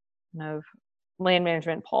land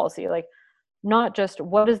management policy, like not just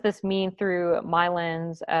what does this mean through my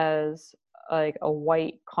lens as like a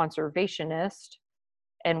white conservationist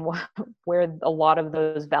and where a lot of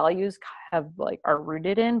those values have like are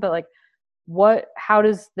rooted in, but like how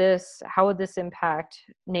would this impact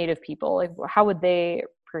Native people? Like how would they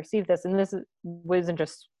perceive this? And this wasn't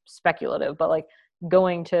just speculative, but like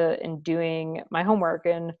going to and doing my homework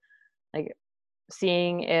and like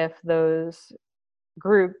seeing if the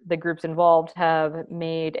groups involved have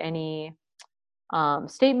made any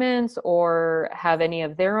statements or have any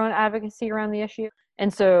of their own advocacy around the issue.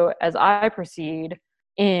 And so as I proceed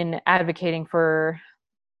in advocating for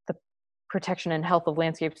the protection and health of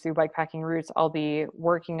landscapes through bikepacking routes, I'll be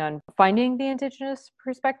working on finding the Indigenous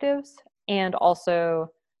perspectives and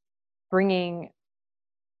also bringing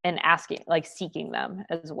and asking, like seeking them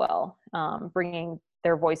as well, bringing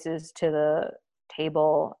their voices to the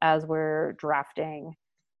table as we're drafting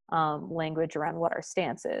language around what our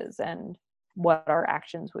stance is and what our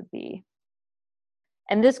actions would be.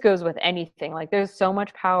 And this goes with anything. Like there's so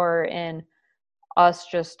much power in us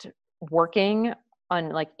just working on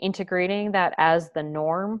like integrating that as the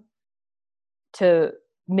norm to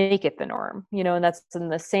make it the norm, you know. And that's in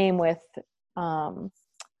the same with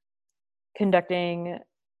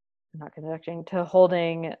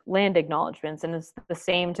holding land acknowledgements, and it's the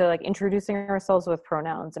same to like introducing ourselves with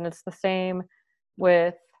pronouns, and it's the same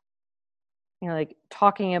with, you know, like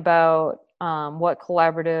talking about what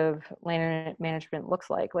collaborative land management looks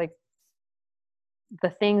like the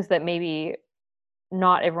things that maybe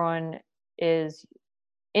not everyone is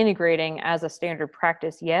integrating as a standard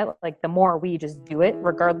practice yet. Like the more we just do it,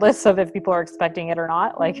 regardless of if people are expecting it or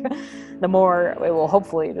not, like the more it will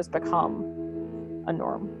hopefully just become a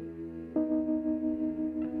norm.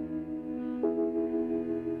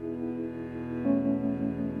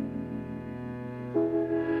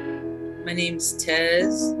 My name's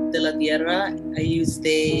Tez de la Tierra. I use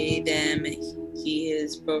they, them, he,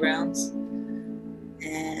 his pronouns.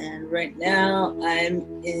 And right now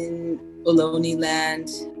I'm in Ohlone Land,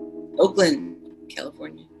 Oakland,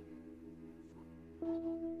 California.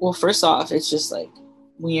 Well, first off, it's just like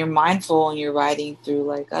when you're mindful and you're riding through,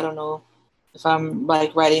 like, I don't know, if I'm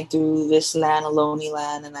like riding through this land, Ohlone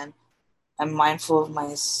Land, and I'm mindful of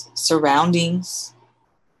my surroundings.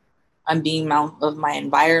 I'm being mindful of my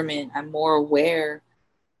environment. I'm more aware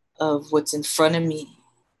of what's in front of me.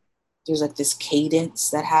 There's like this cadence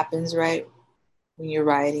that happens, right? When you're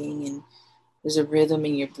riding, and there's a rhythm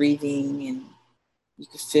in your breathing, and you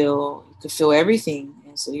could feel everything.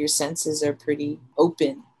 And so your senses are pretty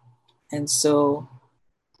open. And so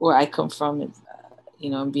where I come from, you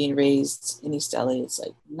know, being raised in East LA, it's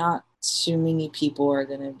like not too many people are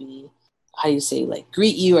going to be, how do you say, like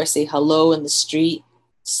greet you or say hello in the street.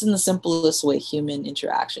 Just in the simplest way, human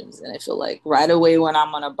interactions. And I feel like right away when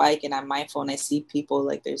I'm on a bike and I'm mindful and I see people,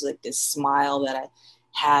 like there's like this smile that I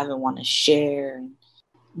have and want to share. And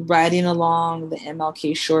riding along the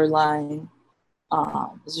MLK shoreline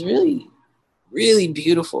is really, really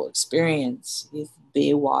beautiful experience with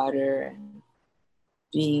bay water and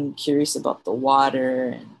being curious about the water.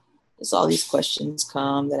 And there's all these questions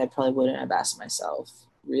come that I probably wouldn't have asked myself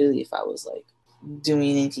really if I was like doing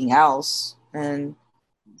anything else. And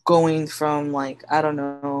going from like, I don't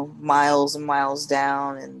know, miles and miles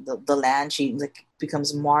down, and the land sheet like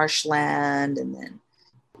becomes marshland. And then,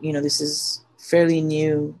 you know, this is fairly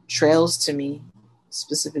new trails to me,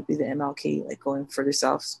 specifically the MLK, like going further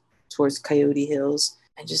south towards Coyote Hills,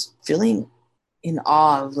 and just feeling in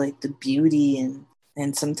awe of like the beauty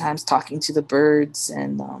and sometimes talking to the birds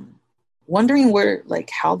and wondering where, like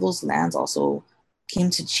how those lands also came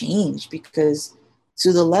to change, because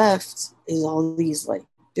to the left is all these like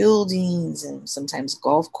buildings and sometimes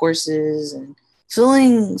golf courses, and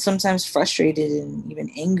feeling sometimes frustrated and even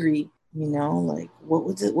angry, you know, like what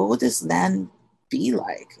would this land be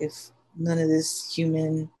like if none of this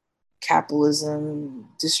human capitalism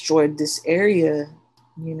destroyed this area,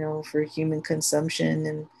 you know, for human consumption.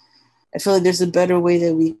 And I feel like there's a better way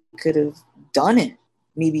that we could have done it.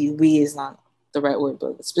 Maybe we is not the right word,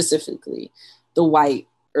 but specifically the white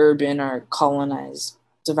urban or colonized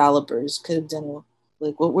developers could have done it.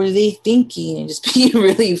 Like, what were they thinking? And just being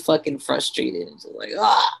really fucking frustrated. And just like,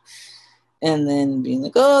 and then being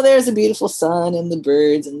like, oh, there's a beautiful sun and the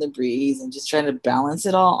birds and the breeze, and just trying to balance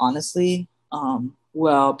it all, honestly,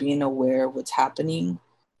 while being aware of what's happening,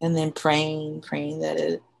 and then praying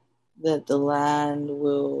that the land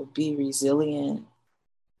will be resilient.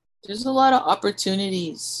 There's a lot of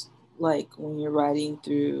opportunities, like when you're riding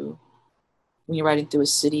through a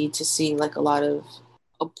city, to see like a lot of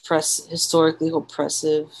historically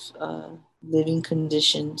oppressive living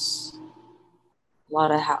conditions. a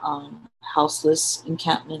lot of houseless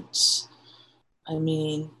encampments. I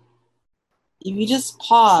mean, if you just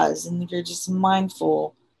pause and if you're just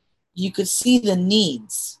mindful, you could see the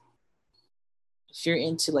needs. If you're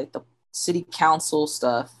into like the city council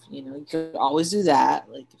stuff, you know, you could always do that.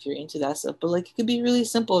 Like if you're into that stuff, but like it could be really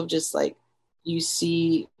simple of just like you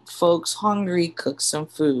see folks hungry, cook some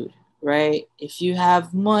food, right? If you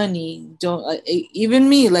have money, don't even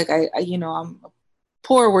me, like I you know, I'm a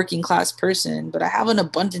poor working class person, but I have an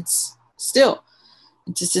abundance still.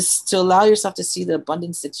 Just to allow yourself to see the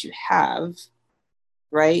abundance that you have,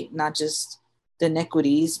 right? Not just the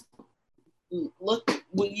inequities. Look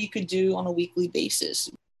what you could do on a weekly basis.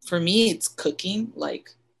 For me, it's cooking. Like,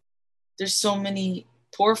 there's so many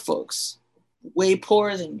poor folks, way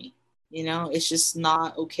poorer than me. You know, it's just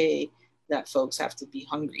not okay that folks have to be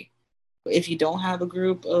hungry. If you don't have a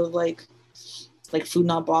group of like Food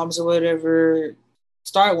Not Bombs or whatever,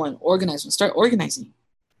 start one, organize one, start organizing.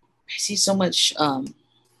 I see so much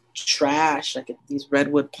trash like at these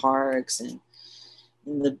redwood parks and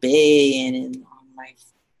in the bay and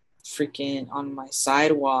on my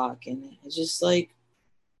sidewalk, and it's just like,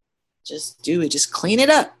 just do it, just clean it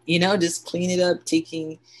up, you know, just clean it up,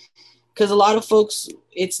 because a lot of folks,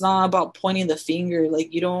 it's not about pointing the finger. Like,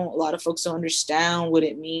 a lot of folks don't understand what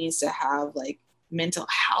it means to have like mental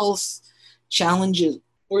health challenges,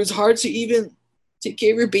 or it's hard to even take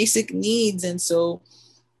care of your basic needs. And so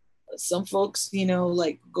some folks, you know,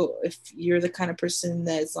 like, go, if you're the kind of person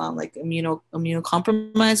that's on like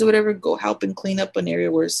immunocompromised or whatever, go help and clean up an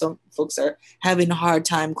area where some folks are having a hard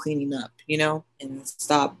time cleaning up, you know, and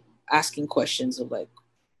stop asking questions of like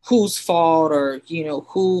whose fault, or, you know,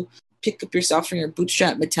 who. Pick up yourself from your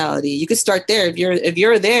bootstrap mentality. You could start there. If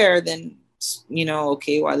you're there, then, you know,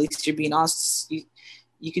 okay, well, at least you're being honest.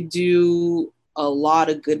 You could do a lot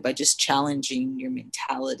of good by just challenging your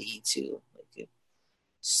mentality to like,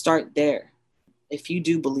 start there. If you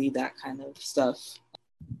do believe that kind of stuff,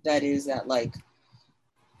 that is that like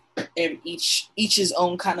each is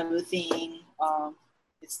own kind of a thing.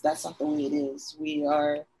 That's not the way it is. We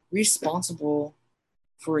are responsible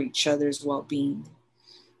for each other's well-being.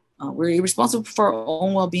 We're responsible for our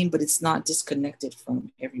own well-being, but it's not disconnected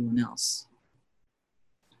from everyone else.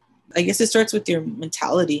 I guess it starts with your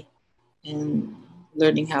mentality and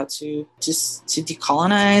learning how to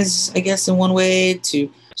decolonize, I guess, in one way,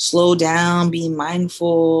 to slow down, be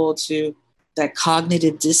mindful, to that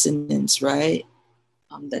cognitive dissonance, right?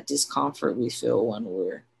 That discomfort we feel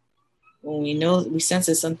when we sense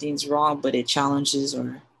that something's wrong, but it challenges,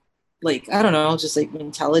 or like, I don't know, just like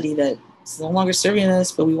mentality that it's no longer serving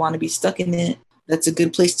us, but we want to be stuck in it. That's a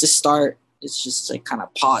good place to start. It's just like kind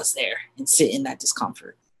of pause there and sit in that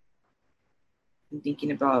discomfort. I'm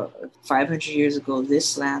thinking about 500 years ago,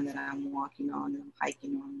 this land that I'm walking on and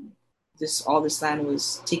hiking on, all this land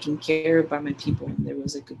was taken care of by my people. And there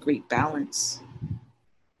was like a great balance,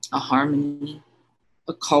 a harmony,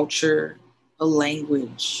 a culture, a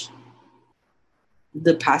language,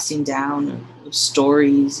 the passing down of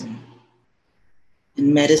stories and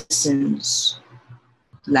medicines,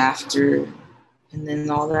 laughter, and then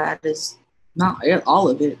all that is not all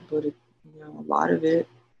of it, but a lot of it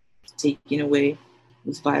is taken away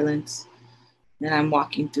with violence. And I'm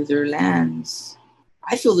walking through their lands.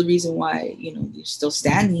 I feel the reason why they're still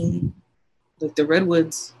standing, like the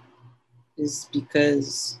redwoods, is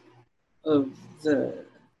because of the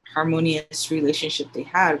harmonious relationship they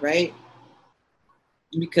had, right?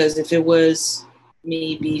 Because if it was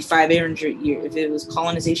maybe 500 years, if it was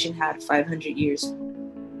colonization had 500 years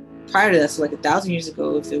prior to that, so like 1,000 years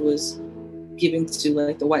ago, if it was given to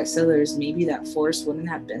like the white settlers, maybe that forest wouldn't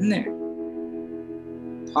have been there.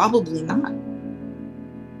 Probably not.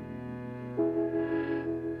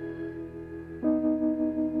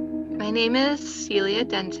 My name is Celia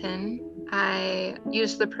Denton. I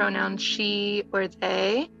use the pronouns she or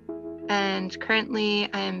they, and currently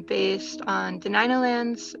I am based on Dena'ina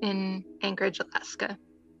Lands in Anchorage, Alaska.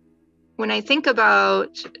 When I think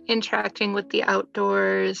about interacting with the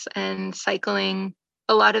outdoors and cycling,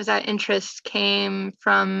 a lot of that interest came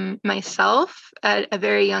from myself at a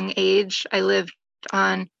very young age. I lived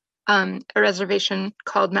on a reservation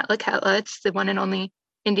called Metlakatla. It's the one and only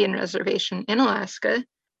Indian reservation in Alaska.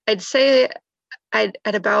 I'd say at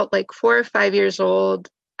about like 4 or 5 years old,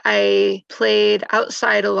 I played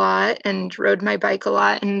outside a lot and rode my bike a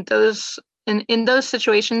lot. And in those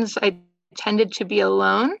situations, I tended to be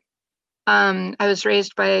alone. I was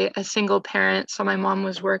raised by a single parent, so my mom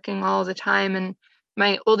was working all the time, and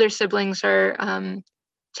my older siblings are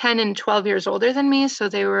 10 and 12 years older than me, so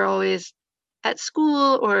they were always at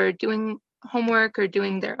school or doing homework or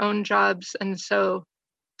doing their own jobs. And so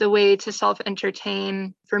the way to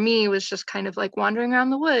self-entertain for me was just kind of like wandering around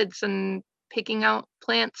the woods and picking out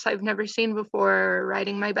plants I've never seen before, or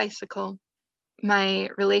riding my bicycle. My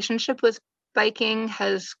relationship with biking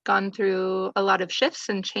has gone through a lot of shifts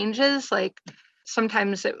and changes. Like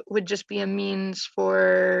sometimes it would just be a means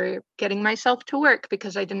for getting myself to work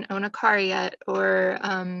because I didn't own a car yet, or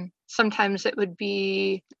sometimes it would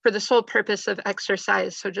be for the sole purpose of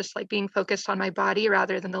exercise. So just like being focused on my body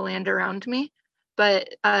rather than the land around me. But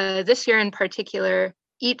this year in particular,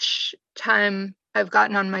 each time I've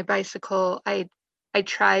gotten on my bicycle, I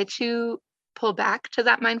try to pull back to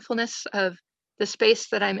that mindfulness of the space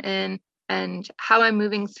that I'm in and how I'm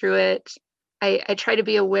moving through it. I try to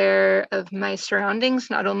be aware of my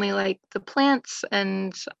surroundings, not only like the plants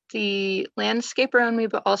and the landscape around me,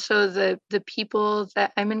 but also the people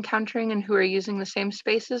that I'm encountering and who are using the same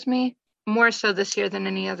space as me. More so this year than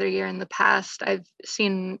any other year in the past. I've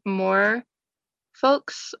seen more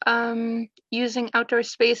folks using outdoor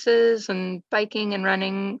spaces and biking and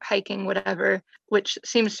running, hiking, whatever, which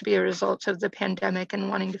seems to be a result of the pandemic and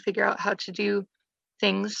wanting to figure out how to do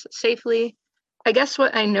things safely. I guess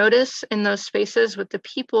what I notice in those spaces with the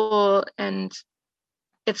people, and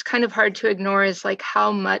it's kind of hard to ignore, is like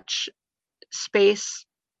how much space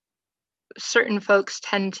certain folks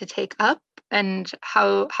tend to take up and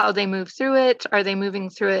how they move through it. Are they moving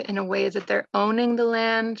through it in a way that they're owning the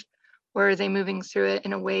land, or are they moving through it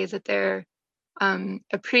in a way that they're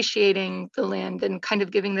appreciating the land and kind of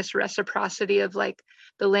giving this reciprocity of like,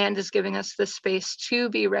 the land is giving us the space to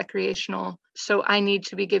be recreational, so I need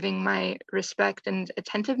to be giving my respect and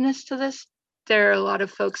attentiveness to this. There are a lot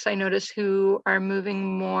of folks I notice who are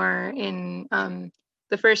moving more in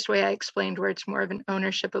the first way I explained, where it's more of an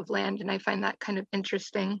ownership of land, and I find that kind of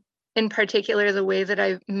interesting. In particular, the way that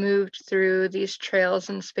I moved through these trails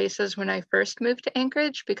and spaces when I first moved to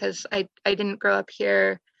Anchorage, because I didn't grow up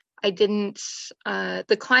here.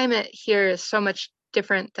 The climate here is so much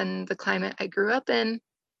different than the climate I grew up in.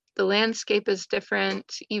 The landscape is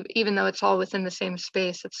different, even though it's all within the same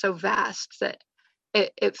space. It's so vast that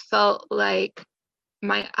it felt like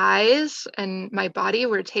my eyes and my body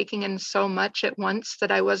were taking in so much at once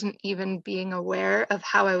that I wasn't even being aware of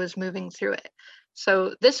how I was moving through it.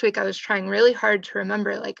 So this week I was trying really hard to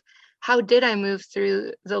remember, like, how did I move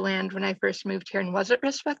through the land when I first moved here, and was it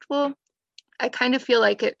respectful? I kind of feel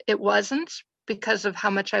like it wasn't, because of how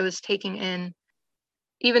much I was taking in.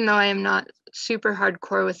 Even though I am not super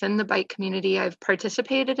hardcore within the bike community, I've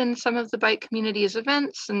participated in some of the bike community's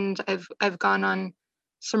events, and I've gone on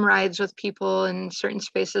some rides with people in certain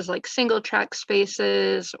spaces like single track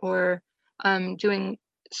spaces, or doing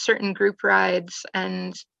certain group rides.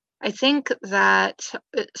 And I think that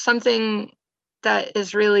something that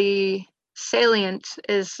is really salient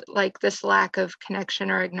is like this lack of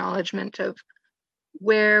connection or acknowledgement of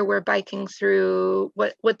where we're biking through,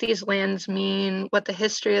 what these lands mean, what the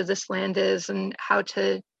history of this land is, and how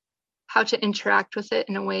to interact with it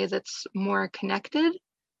in a way that's more connected.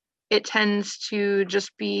 It tends to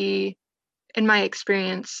just be, in my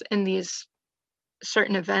experience in these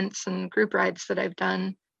certain events and group rides that I've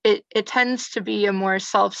done, it tends to be a more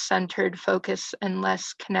self-centered focus and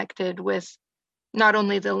less connected with not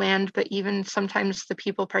only the land, but even sometimes the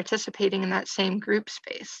people participating in that same group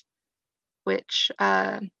space, which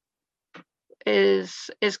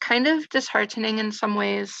is kind of disheartening in some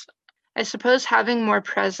ways. I suppose having more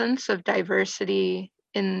presence of diversity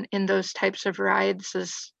in those types of rides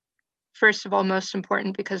is, first of all, most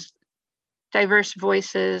important, because diverse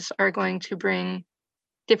voices are going to bring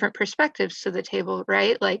different perspectives to the table,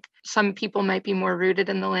 right? Like, some people might be more rooted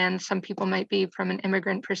in the land, some people might be from an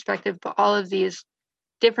immigrant perspective, but all of these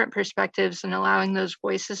different perspectives and allowing those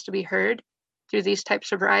voices to be heard through these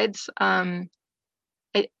types of rides, I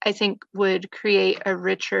think would create a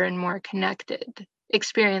richer and more connected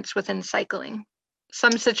experience within cycling.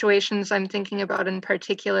 Some situations I'm thinking about in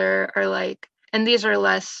particular are like, and these are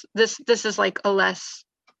less, this is like a less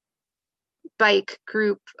bike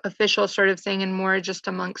group official sort of thing and more just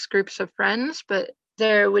amongst groups of friends, but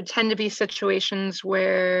there would tend to be situations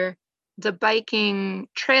where the biking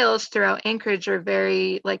trails throughout Anchorage are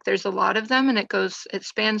very, like, there's a lot of them, and it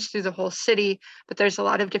spans through the whole city, but there's a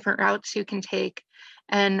lot of different routes you can take.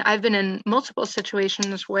 And I've been in multiple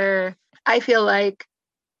situations where I feel like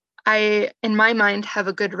I, in my mind, have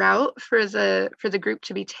a good route for the group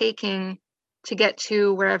to be taking to get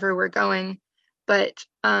to wherever we're going, but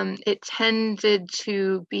it tended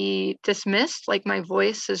to be dismissed, like my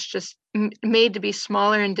voice is just made to be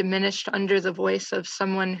smaller and diminished under the voice of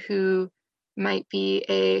someone who might be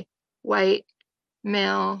a white,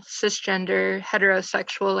 male, cisgender,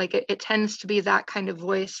 heterosexual. Like, it tends to be that kind of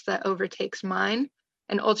voice that overtakes mine.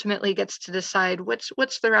 and ultimately gets to decide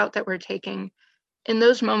what's the route that we're taking. In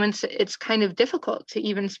those moments, it's kind of difficult to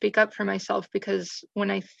even speak up for myself, because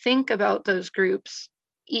when I think about those groups,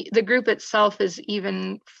 the group itself is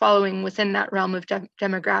even following within that realm of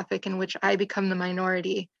demographic in which I become the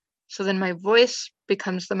minority. So then my voice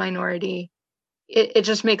becomes the minority. It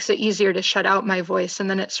just makes it easier to shut out my voice. And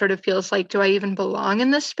then it sort of feels like, do I even belong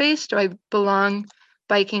in this space? Do I belong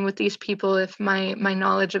biking with these people if my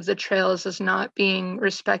knowledge of the trails is not being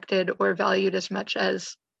respected or valued as much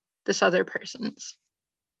as this other person's?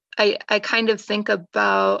 I kind of think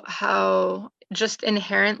about how just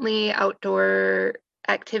inherently outdoor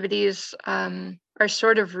activities are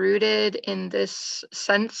sort of rooted in this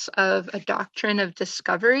sense of a doctrine of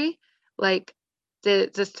discovery, like the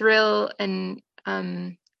thrill and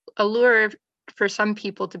allure for some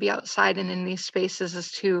people to be outside and in these spaces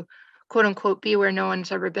is to quote unquote be where no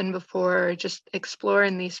one's ever been before, or just explore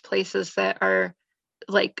in these places that are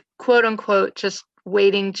like quote unquote just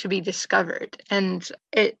waiting to be discovered. And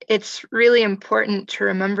it's really important to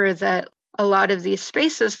remember that a lot of these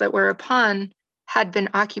spaces that we're upon had been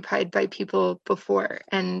occupied by people before.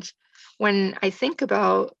 And when I think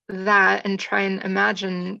about that and try and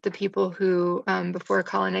imagine the people who before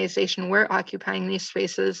colonization were occupying these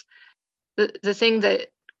spaces, the thing that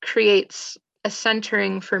creates a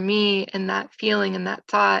centering for me in that feeling and that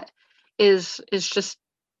thought is just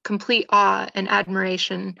complete awe and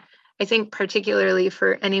admiration. I think particularly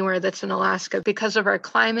for anywhere that's in Alaska, because of our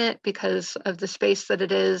climate, because of the space that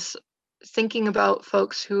it is, thinking about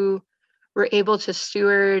folks who were able to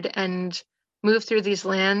steward and move through these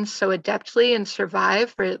lands so adeptly and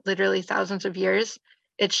survive for literally thousands of years,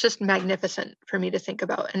 it's just magnificent for me to think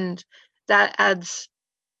about. And that adds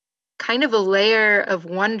kind of a layer of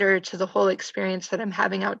wonder to the whole experience that I'm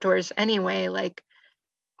having outdoors anyway. Like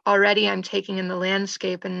already I'm taking in the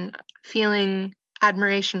landscape and feeling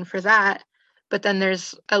admiration for that. But then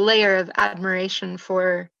there's a layer of admiration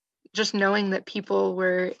for just knowing that people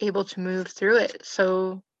were able to move through it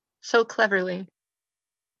so cleverly.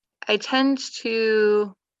 I tend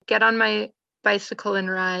to get on my bicycle and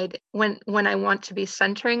ride when I want to be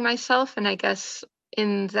centering myself. And I guess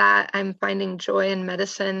in that I'm finding joy and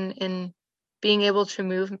medicine in being able to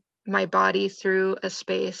move my body through a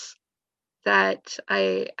space that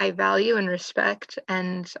I value and respect.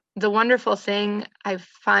 And the wonderful thing I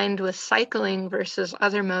find with cycling versus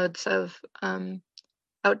other modes of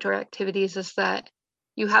outdoor activities is that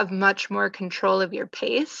you have much more control of your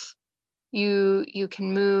pace. You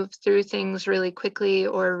can move through things really quickly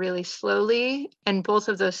or really slowly, and both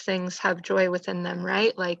of those things have joy within them,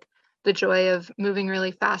 right? Like the joy of moving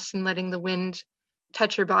really fast and letting the wind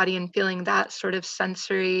touch your body and feeling that sort of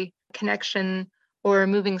sensory connection, or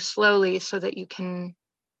moving slowly so that you can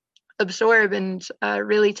absorb and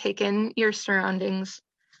really take in your surroundings.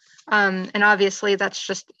 And obviously that's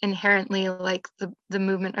just inherently like the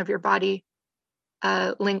movement of your body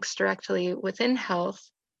links directly within health.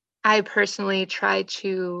 I personally try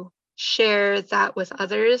to share that with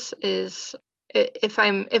others. Is if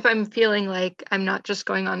I'm feeling like I'm not just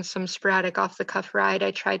going on some sporadic off the cuff ride,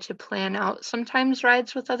 I try to plan out sometimes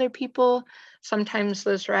rides with other people. Sometimes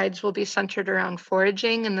those rides will be centered around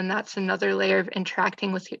foraging, and then that's another layer of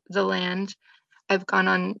interacting with the land. I've gone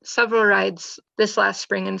on several rides this last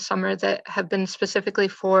spring and summer that have been specifically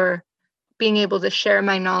for being able to share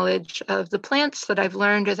my knowledge of the plants that I've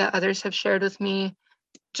learned or that others have shared with me,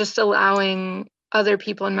 just allowing other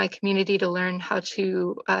people in my community to learn how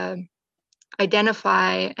to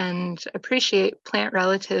identify and appreciate plant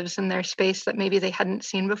relatives in their space that maybe they hadn't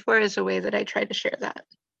seen before, is a way that I try to share that.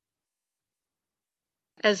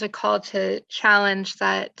 As a call to challenge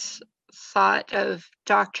that thought of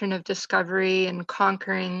doctrine of discovery and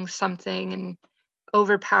conquering something and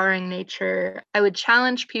overpowering nature, I would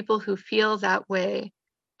challenge people who feel that way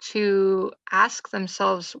to ask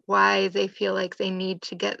themselves why they feel like they need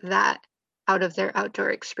to get that out of their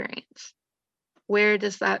outdoor experience. Where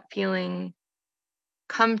does that feeling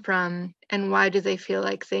come from, and why do they feel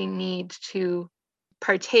like they need to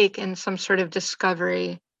partake in some sort of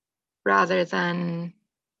discovery rather than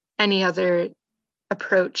any other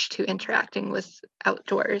approach to interacting with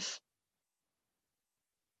outdoors?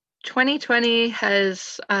 2020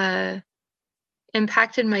 has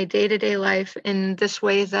impacted my day-to-day life in this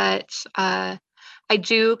way that I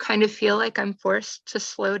do kind of feel like I'm forced to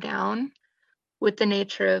slow down with the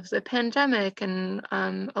nature of the pandemic and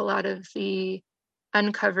a lot of the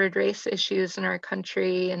uncovered race issues in our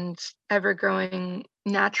country and ever-growing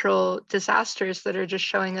natural disasters that are just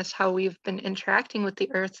showing us how we've been interacting with the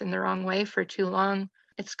earth in the wrong way for too long.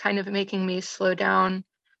 It's kind of making me slow down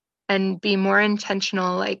and be more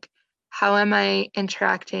intentional. Like how am I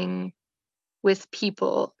interacting with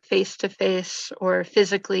people face to face or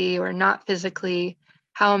physically or not physically?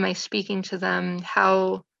 How am I speaking to them?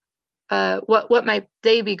 How what might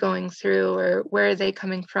they be going through, or where are they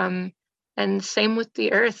coming from? And same with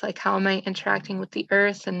the earth, like how am I interacting with the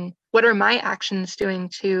earth, and what are my actions doing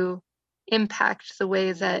to impact the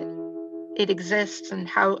way that it exists, and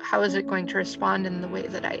how is it going to respond in the way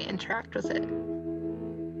that I interact with it?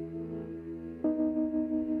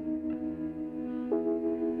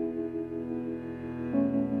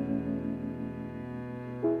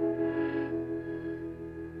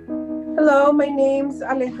 Hello, my name's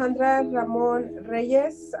Alejandra Ramon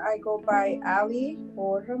Reyes. I go by Ali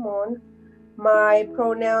or Ramon. My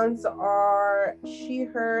pronouns are she,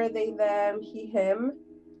 her, they, them, he, him.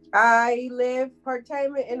 I live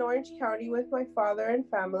part-time in Orange County with my father and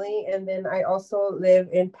family, and then I also live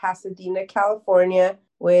in Pasadena, California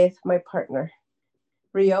with my partner.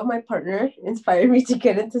 Rio, my partner, inspired me to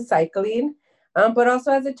get into cycling, but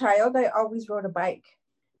also as a child, I always rode a bike.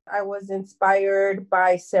 I was inspired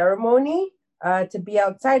by ceremony to be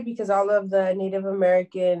outside because all of the Native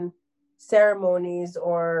American ceremonies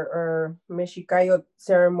or Mexicayo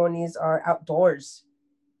ceremonies are outdoors.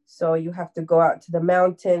 So you have to go out to the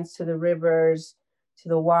mountains, to the rivers, to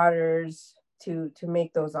the waters to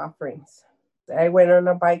make those offerings. I went on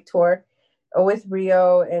a bike tour with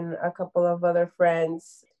Rio and a couple of other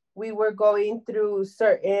friends. We were going through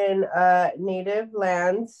certain native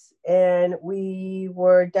lands, and we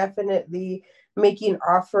were definitely making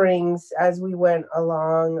offerings as we went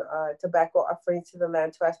along, tobacco offerings to the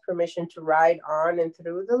land to ask permission to ride on and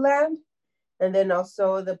through the land. And then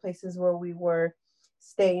also the places where we were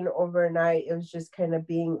staying overnight, it was just kind of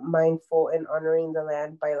being mindful and honoring the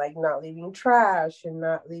land by like not leaving trash and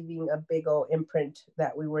not leaving a big old imprint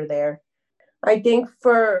that we were there. I think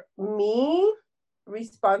for me,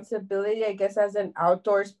 responsibility, I guess, as an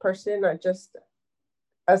outdoors person, not just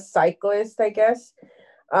a cyclist, I guess,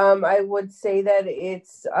 I would say that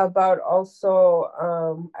it's about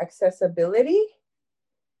also accessibility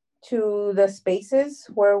to the spaces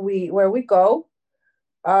where we go,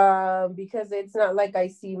 because it's not like I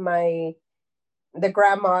see the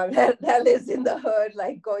grandma that lives in the hood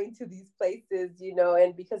like going to these places,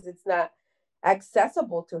 and because it's not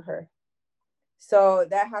accessible to her. So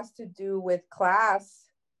that has to do with class,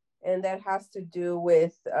 and that has to do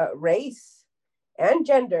with race and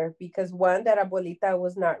gender, because one, that abuelita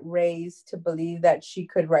was not raised to believe that she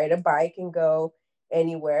could ride a bike and go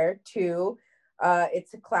anywhere. Two,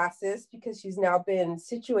 it's a classist because she's now been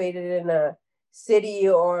situated in a city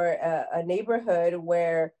or a neighborhood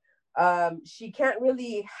where she can't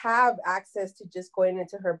really have access to just going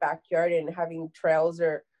into her backyard and having trails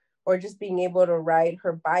or just being able to ride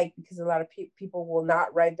her bike, because a lot of people will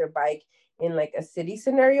not ride their bike in like a city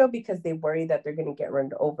scenario because they worry that they're going to get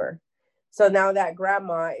run over. So now that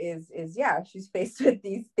grandma is she's faced with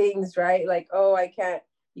these things, right? Like, oh, I can't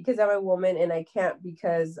because I'm a woman, and I can't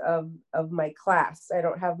because of my class. I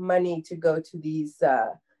don't have money to go to these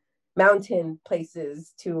mountain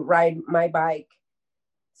places to ride my bike.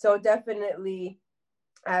 So definitely,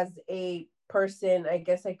 as a person, I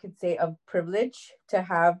guess I could say of privilege, to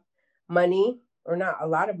have money, or not a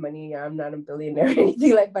lot of money. I'm not a billionaire or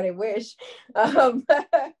anything like, but I wish.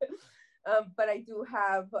 But I do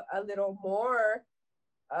have a little more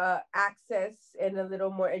access and a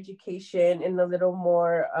little more education and a little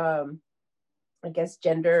more, I guess,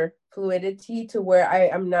 gender fluidity, to where I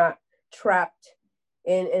am not trapped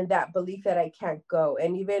in that belief that I can't go.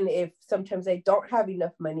 And even if sometimes I don't have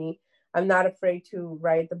enough money, I'm not afraid to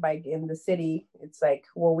ride the bike in the city. It's like,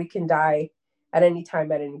 well, we can die at any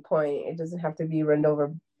time, at any point. It doesn't have to be run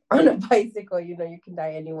over on a bicycle. You can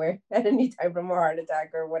die anywhere at any time from a heart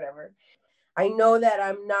attack or whatever. I know that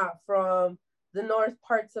I'm not from the north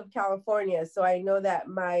parts of California, so I know that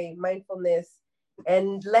my mindfulness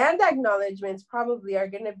and land acknowledgements probably are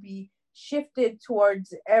going to be shifted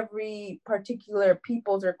towards every particular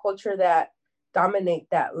peoples or culture that dominate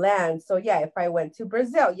that land. So yeah, if I went to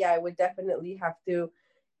Brazil, I would definitely have to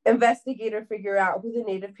investigate or figure out who the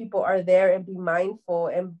native people are there and be mindful,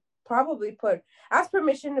 and probably ask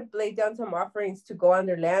permission to lay down some offerings to go on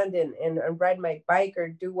their land and ride my bike or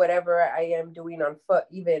do whatever I am doing on foot,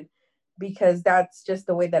 even, because that's just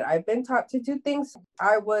the way that I've been taught to do things.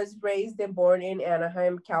 I was raised and born in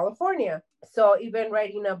Anaheim, California. So even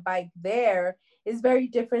riding a bike there is very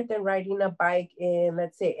different than riding a bike in,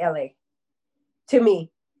 let's say, LA, to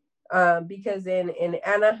me. Because in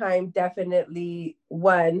Anaheim, definitely,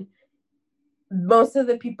 most of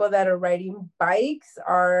the people that are riding bikes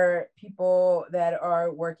are people that are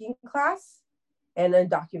working class and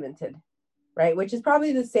undocumented. right? Which is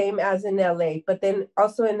probably the same as in LA, but then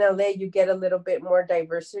also in LA, you get a little bit more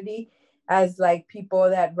diversity as like people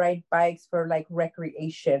that ride bikes for like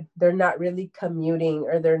recreation. They're not really commuting,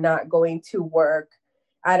 or they're not going to work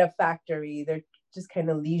at a factory. They're just kind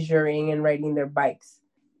of leisuring and riding their bikes.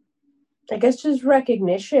 I guess just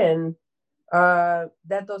recognition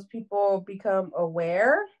that those people become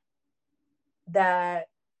aware that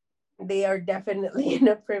they are definitely in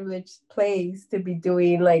a privileged place to be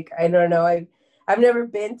doing, like, I don't know, I've never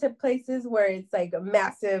been to places where it's like a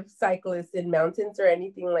massive cyclists in mountains or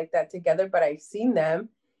anything like that together, but I've seen them.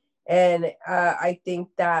 And I think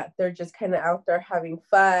that they're just kind of out there having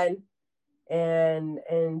fun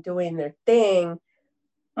and doing their thing,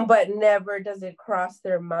 but never does it cross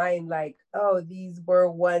their mind like, oh, these were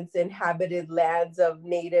once inhabited lands of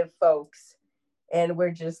native folks, and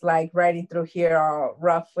we're just like riding through here all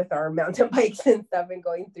rough with our mountain bikes and stuff and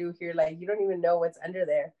going through here like you don't even know what's under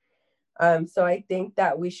there. So I think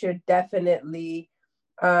that we should definitely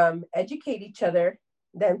educate each other,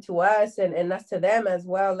 them to us and us to them as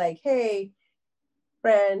well. Like, hey,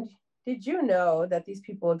 friend, did you know that these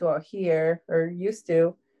people dwell here, or used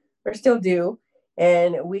to, or still do?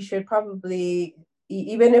 And we should probably,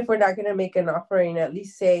 even if we're not going to make an offering, at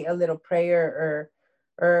least say a little prayer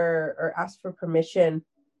or ask for permission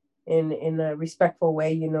in a respectful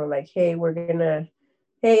way, you know, like, hey,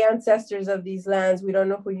 hey, ancestors of these lands, we don't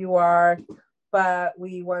know who you are, but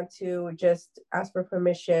we want to just ask for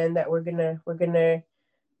permission that we're gonna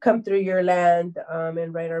come through your land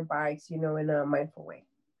and ride our bikes, you know, in a mindful way.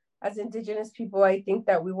 As Indigenous people, I think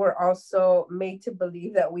that we were also made to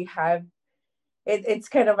believe that we have it's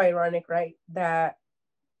kind of ironic, right? That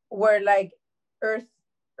we're like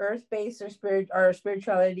earth-based, or our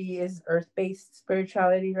spirituality is earth-based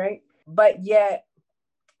spirituality, right? But yet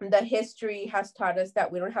the history has taught us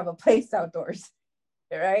that we don't have a place outdoors,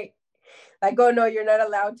 right? Like, oh no, you're not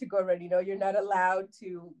allowed to go running. No, you're not allowed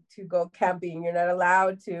to go camping. You're not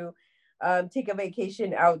allowed to take a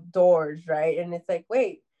vacation outdoors, right? And it's like,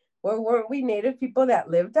 wait, well, weren't we native people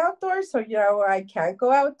that lived outdoors? So, you know, I can't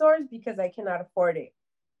go outdoors because I cannot afford it.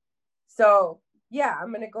 So yeah, I'm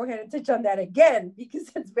going to go ahead and touch on that again,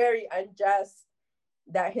 because it's very unjust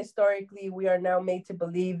that historically we are now made to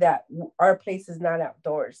believe that our place is not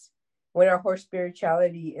outdoors, when our whole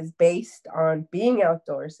spirituality is based on being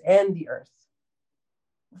outdoors and the earth.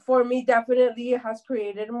 For me, definitely it has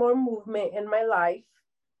created more movement in my life,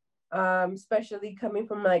 especially coming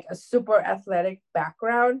from like a super athletic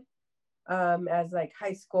background, as like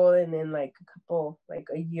high school, and then like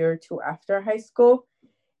a year or two after high school.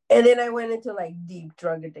 And then I went into like deep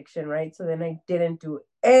drug addiction, right? So then I didn't do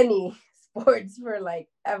any sports for like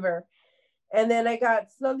ever. And then I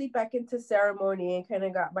got slowly back into ceremony and kind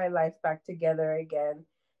of got my life back together again.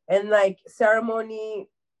 And like ceremony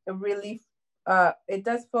really, it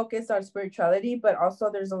does focus on spirituality, but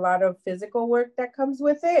also there's a lot of physical work that comes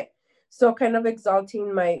with it. So kind of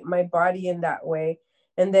exalting my body in that way.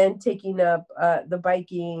 And then taking up the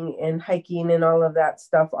biking and hiking and all of that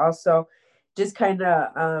stuff also just kind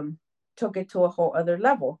of took it to a whole other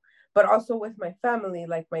level. But also with my family,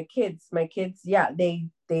 like my kids, yeah, they,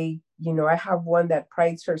 you know, I have one that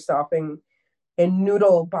prides herself in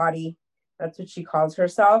noodle body. That's what she calls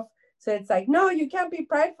herself. So it's like, no, you can't be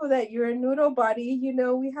prideful that you're a noodle body. You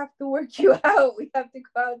know, we have to work you out. We have to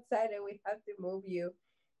go outside and we have to move you.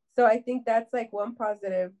 So I think that's like one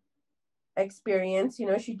positive experience. You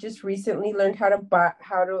know, she just recently learned how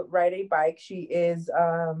to ride a bike.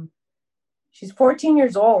 She's 14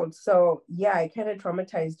 years old. So yeah, I kind of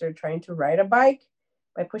traumatized her trying to ride a bike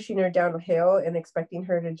by pushing her down a hill and expecting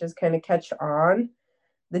her to just kind of catch on.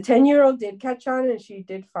 The 10-year-old did catch on and she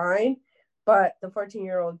did fine, but the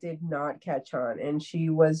 14-year-old did not catch on. And she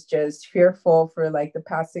was just fearful for like the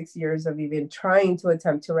past 6 years of even trying to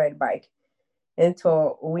attempt to ride a bike,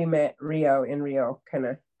 until we met Rio, and Rio kind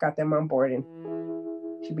of got them on board and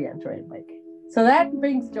she began to ride a bike. So that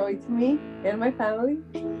brings joy to me and my family.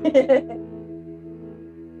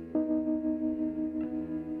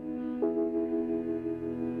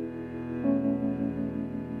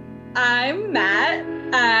 I'm Matt.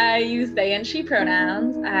 I use they and she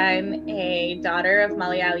pronouns. I'm a daughter of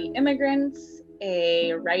Malayali immigrants,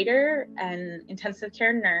 a writer, an intensive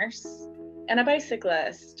care nurse, and a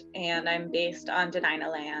bicyclist. And I'm based on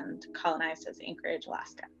Dena'ina land, colonized as Anchorage,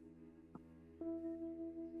 Alaska.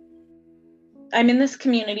 I'm in this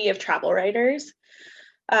community of travel writers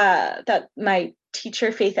that my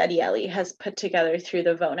teacher, Faith Adieli, has put together through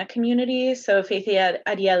the Vona community. So Faith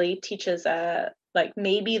Adieli teaches like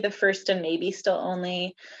maybe the first and maybe still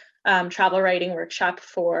only travel writing workshop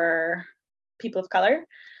for people of color.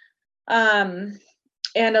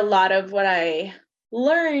 And a lot of what I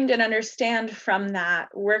learned and understand from that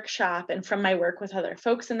workshop and from my work with other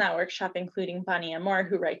folks in that workshop, including Bonnie Moore,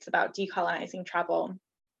 who writes about decolonizing travel,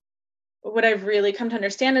 what I've really come to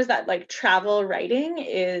understand is that like travel writing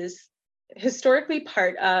is historically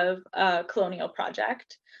part of a colonial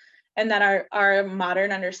project, and that our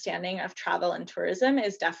modern understanding of travel and tourism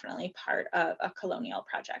is definitely part of a colonial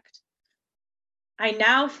project. I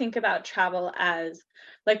now think about travel as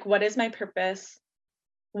like, what is my purpose?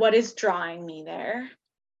 What is drawing me there?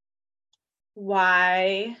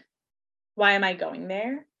 Why am I going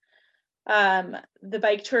there? The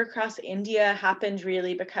bike tour across India happened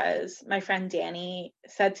really because my friend Danny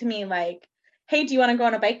said to me, like, hey, do you want to go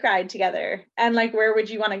on a bike ride together? And like, where would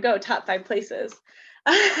you want to go? Top 5 places.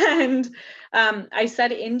 And I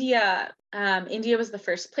said India. India was the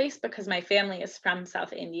first place because my family is from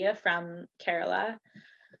South India, from Kerala.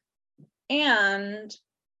 And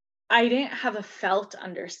I didn't have a felt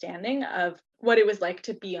understanding of what it was like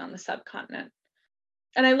to be on the subcontinent.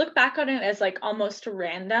 And I look back on it as like almost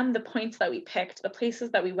random. The points that we picked, the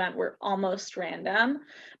places that we went were almost random,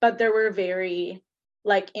 but there were very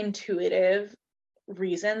like intuitive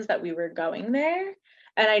reasons that we were going there.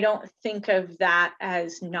 And I don't think of that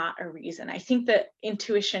as not a reason. I think that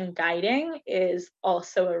intuition guiding is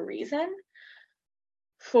also a reason.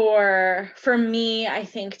 For me, I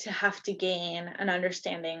think to have to gain an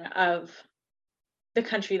understanding of the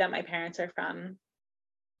country that my parents are from,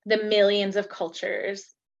 the millions of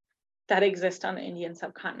cultures that exist on the Indian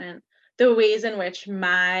subcontinent, the ways in which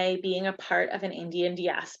my being a part of an Indian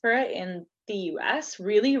diaspora in the US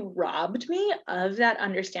really robbed me of that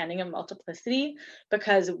understanding of multiplicity,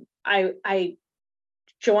 because I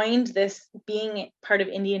joined this, being part of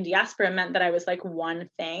Indian diaspora meant that I was like one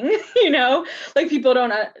thing, you know, like people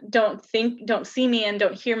don't see me and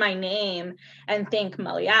don't hear my name and think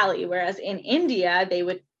Malayali, whereas in India they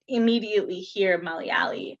would immediately hear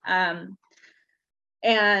Malayali.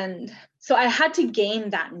 And so I had to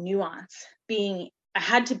gain that nuance. I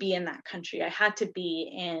had to be in that country. I had to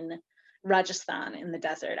be in Rajasthan in the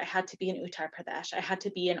desert. I had to be in Uttar Pradesh. I had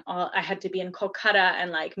to be in Kolkata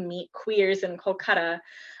and like meet queers in Kolkata.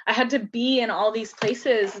 I had to be in all these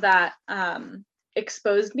places that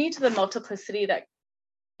exposed me to the multiplicity that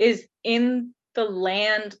is in the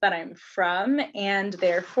land that I'm from, and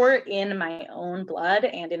therefore in my own blood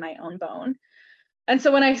and in my own bone. And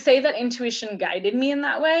so when I say that intuition guided me in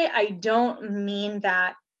that way, I don't mean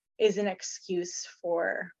that is an excuse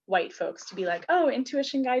for white folks to be like, oh,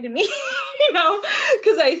 intuition guided me, you know,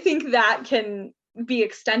 because I think that can be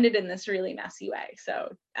extended in this really messy way.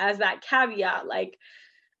 So as that caveat, like,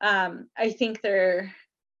 I think there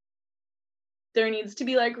needs to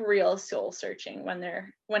be like real soul searching when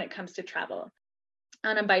it comes to travel.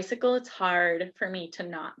 On a bicycle, it's hard for me to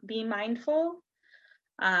not be mindful.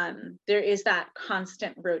 There is that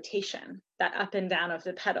constant rotation, that up and down of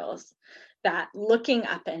the pedals, that looking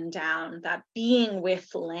up and down, that being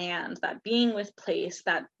with land, that being with place,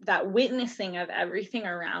 that witnessing of everything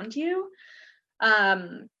around you,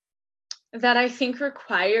 that I think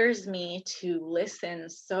requires me to listen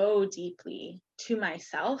so deeply to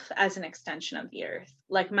myself as an extension of the earth,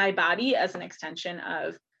 like my body as an extension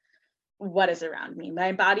of what is around me.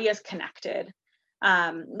 My body is connected.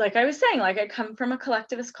 Like I was saying, like I come from a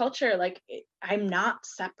collectivist culture, like I'm not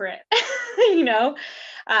separate, you know?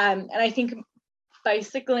 And I think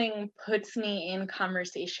bicycling puts me in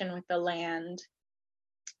conversation with the land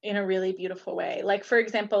in a really beautiful way. Like, for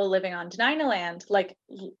example, living on Dena'ina land, like,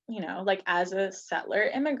 you know, like as a settler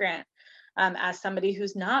immigrant, as somebody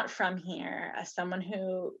who's not from here, as someone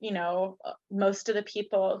who, you know, most of the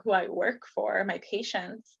people who I work for, my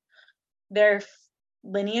patients, their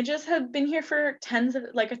lineages have been here for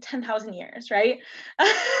 10,000 years, right?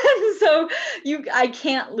 So I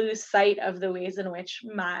can't lose sight of the ways in which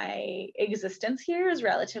my existence here is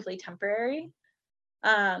relatively temporary.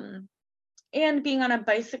 And being on a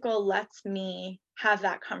bicycle lets me have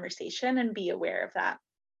that conversation and be aware of that.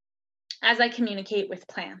 As I communicate with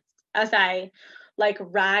plants, as I like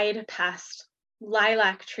ride past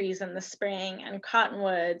lilac trees in the spring and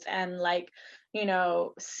cottonwoods and like, you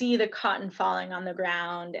know, see the cotton falling on the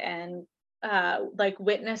ground and like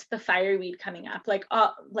witness the fireweed coming up,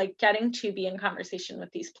 like getting to be in conversation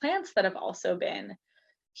with these plants that have also been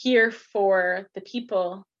here for the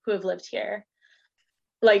people who have lived here.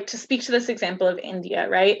 Like, to speak to this example of India,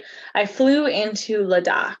 right? I flew into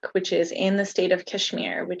Ladakh, which is in the state of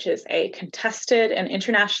Kashmir, which is a contested and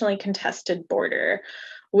internationally contested border,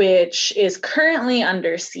 which is currently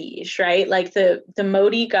under siege, right? Like the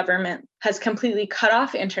Modi government has completely cut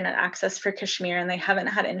off internet access for Kashmir, and they haven't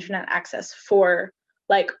had internet access for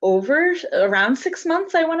like over around 6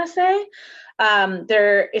 months, I want to say.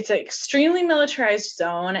 It's an extremely militarized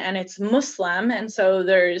zone, and it's Muslim, and so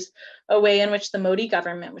there's a way in which the Modi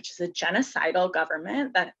government, which is a genocidal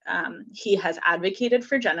government, that he has advocated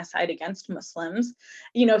for genocide against Muslims.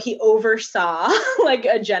 You know, he oversaw like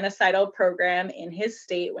a genocidal program in his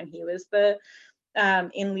state when he was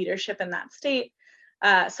in leadership in that state.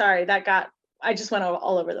 I just went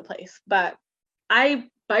all over the place, but I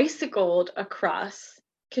bicycled across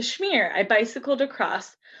Kashmir. I bicycled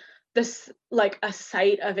across this, like a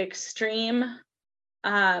site of extreme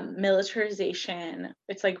militarization.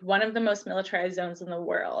 It's like one of the most militarized zones in the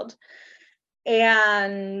world,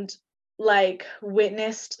 and like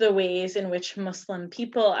witnessed the ways in which Muslim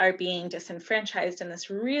people are being disenfranchised in this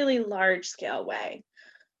really large scale way.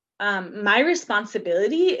 My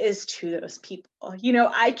responsibility is to those people. You know,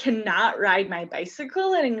 I cannot ride my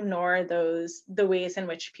bicycle and ignore the ways in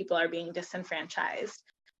which people are being disenfranchised.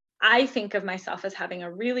 I think of myself as having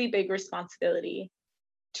a really big responsibility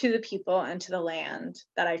to the people and to the land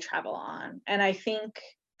that I travel on. And I think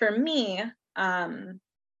for me,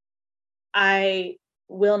 I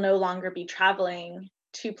will no longer be traveling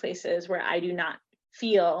to places where I do not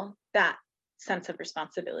feel that sense of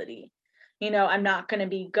responsibility. You know, I'm not going to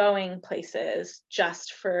be going places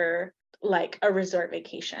just for like a resort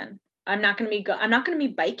vacation. I'm not going to be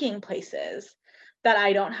biking places that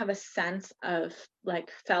I don't have a sense of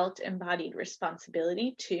like felt embodied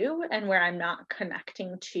responsibility to, and where I'm not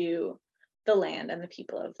connecting to the land and the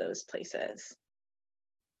people of those places.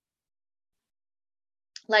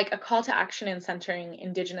 Like a call to action in centering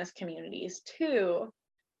Indigenous communities too.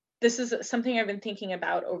 This is something I've been thinking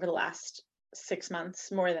about over the last 6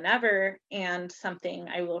 months more than ever, and something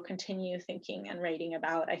I will continue thinking and writing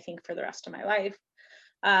about, I think, for the rest of my life.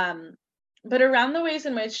 But around the ways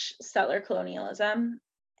in which settler colonialism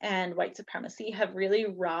and white supremacy have really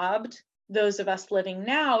robbed those of us living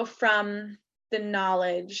now from the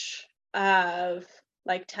knowledge of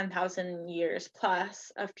like 10,000 years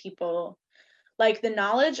plus of people, like the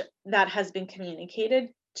knowledge that has been communicated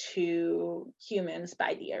to humans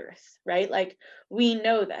by the earth, right? Like we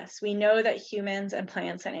know this. We know that humans and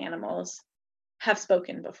plants and animals have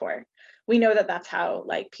spoken before. We know that that's how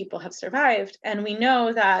like people have survived. And we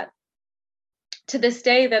know that to this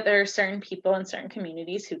day that there are certain people in certain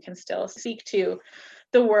communities who can still speak to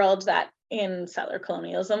the world that in settler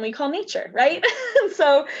colonialism we call nature, right?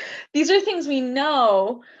 So these are things we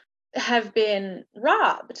know have been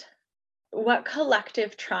robbed. What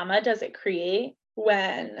collective trauma does it create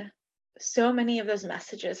when so many of those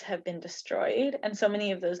messages have been destroyed and so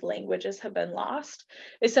many of those languages have been lost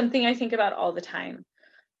is something I think about all the time.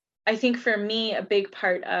 I think for me, a big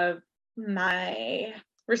part of my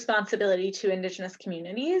responsibility to Indigenous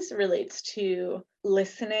communities relates to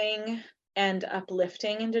listening and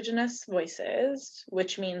uplifting Indigenous voices,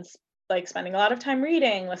 which means like spending a lot of time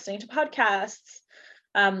reading, listening to podcasts,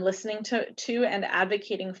 listening to and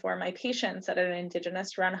advocating for my patients at an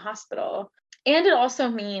Indigenous run hospital. And it also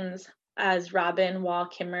means, as Robin Wall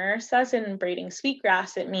Kimmerer says in Braiding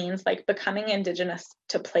Sweetgrass, it means like becoming Indigenous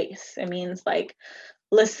to place. It means like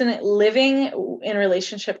living in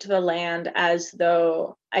relationship to the land as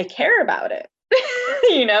though I care about it,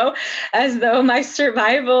 you know, as though my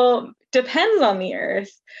survival depends on the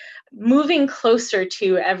earth, moving closer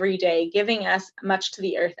to every day, giving as much to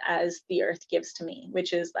the earth as the earth gives to me,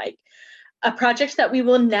 which is like a project that we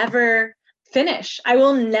will never finish. I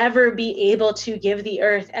will never be able to give the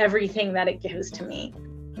earth everything that it gives to me.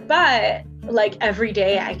 But like every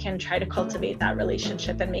day I can try to cultivate that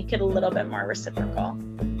relationship and make it a little bit more reciprocal.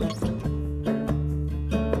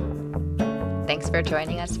 Thanks for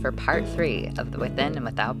joining us for part 3 of the Within and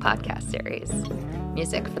Without podcast series.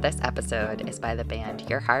 Music for this episode is by the band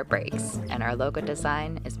Your Heart Breaks, and our logo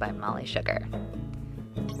design is by Molly Sugar.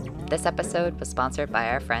 This episode was sponsored by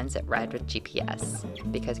our friends at Ride with GPS,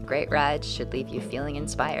 because great rides should leave you feeling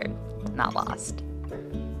inspired, not lost.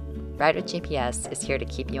 Ride with GPS is here to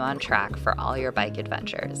keep you on track for all your bike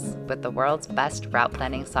adventures, with the world's best route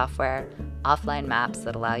planning software, offline maps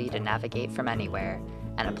that allow you to navigate from anywhere,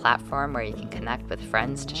 and a platform where you can connect with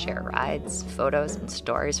friends to share rides, photos, and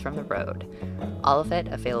stories from the road. All of it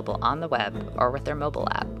available on the web or with their mobile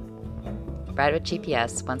app. Ride with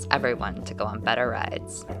GPS wants everyone to go on better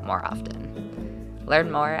rides more often.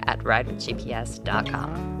 Learn more at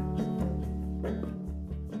ridewithgps.com.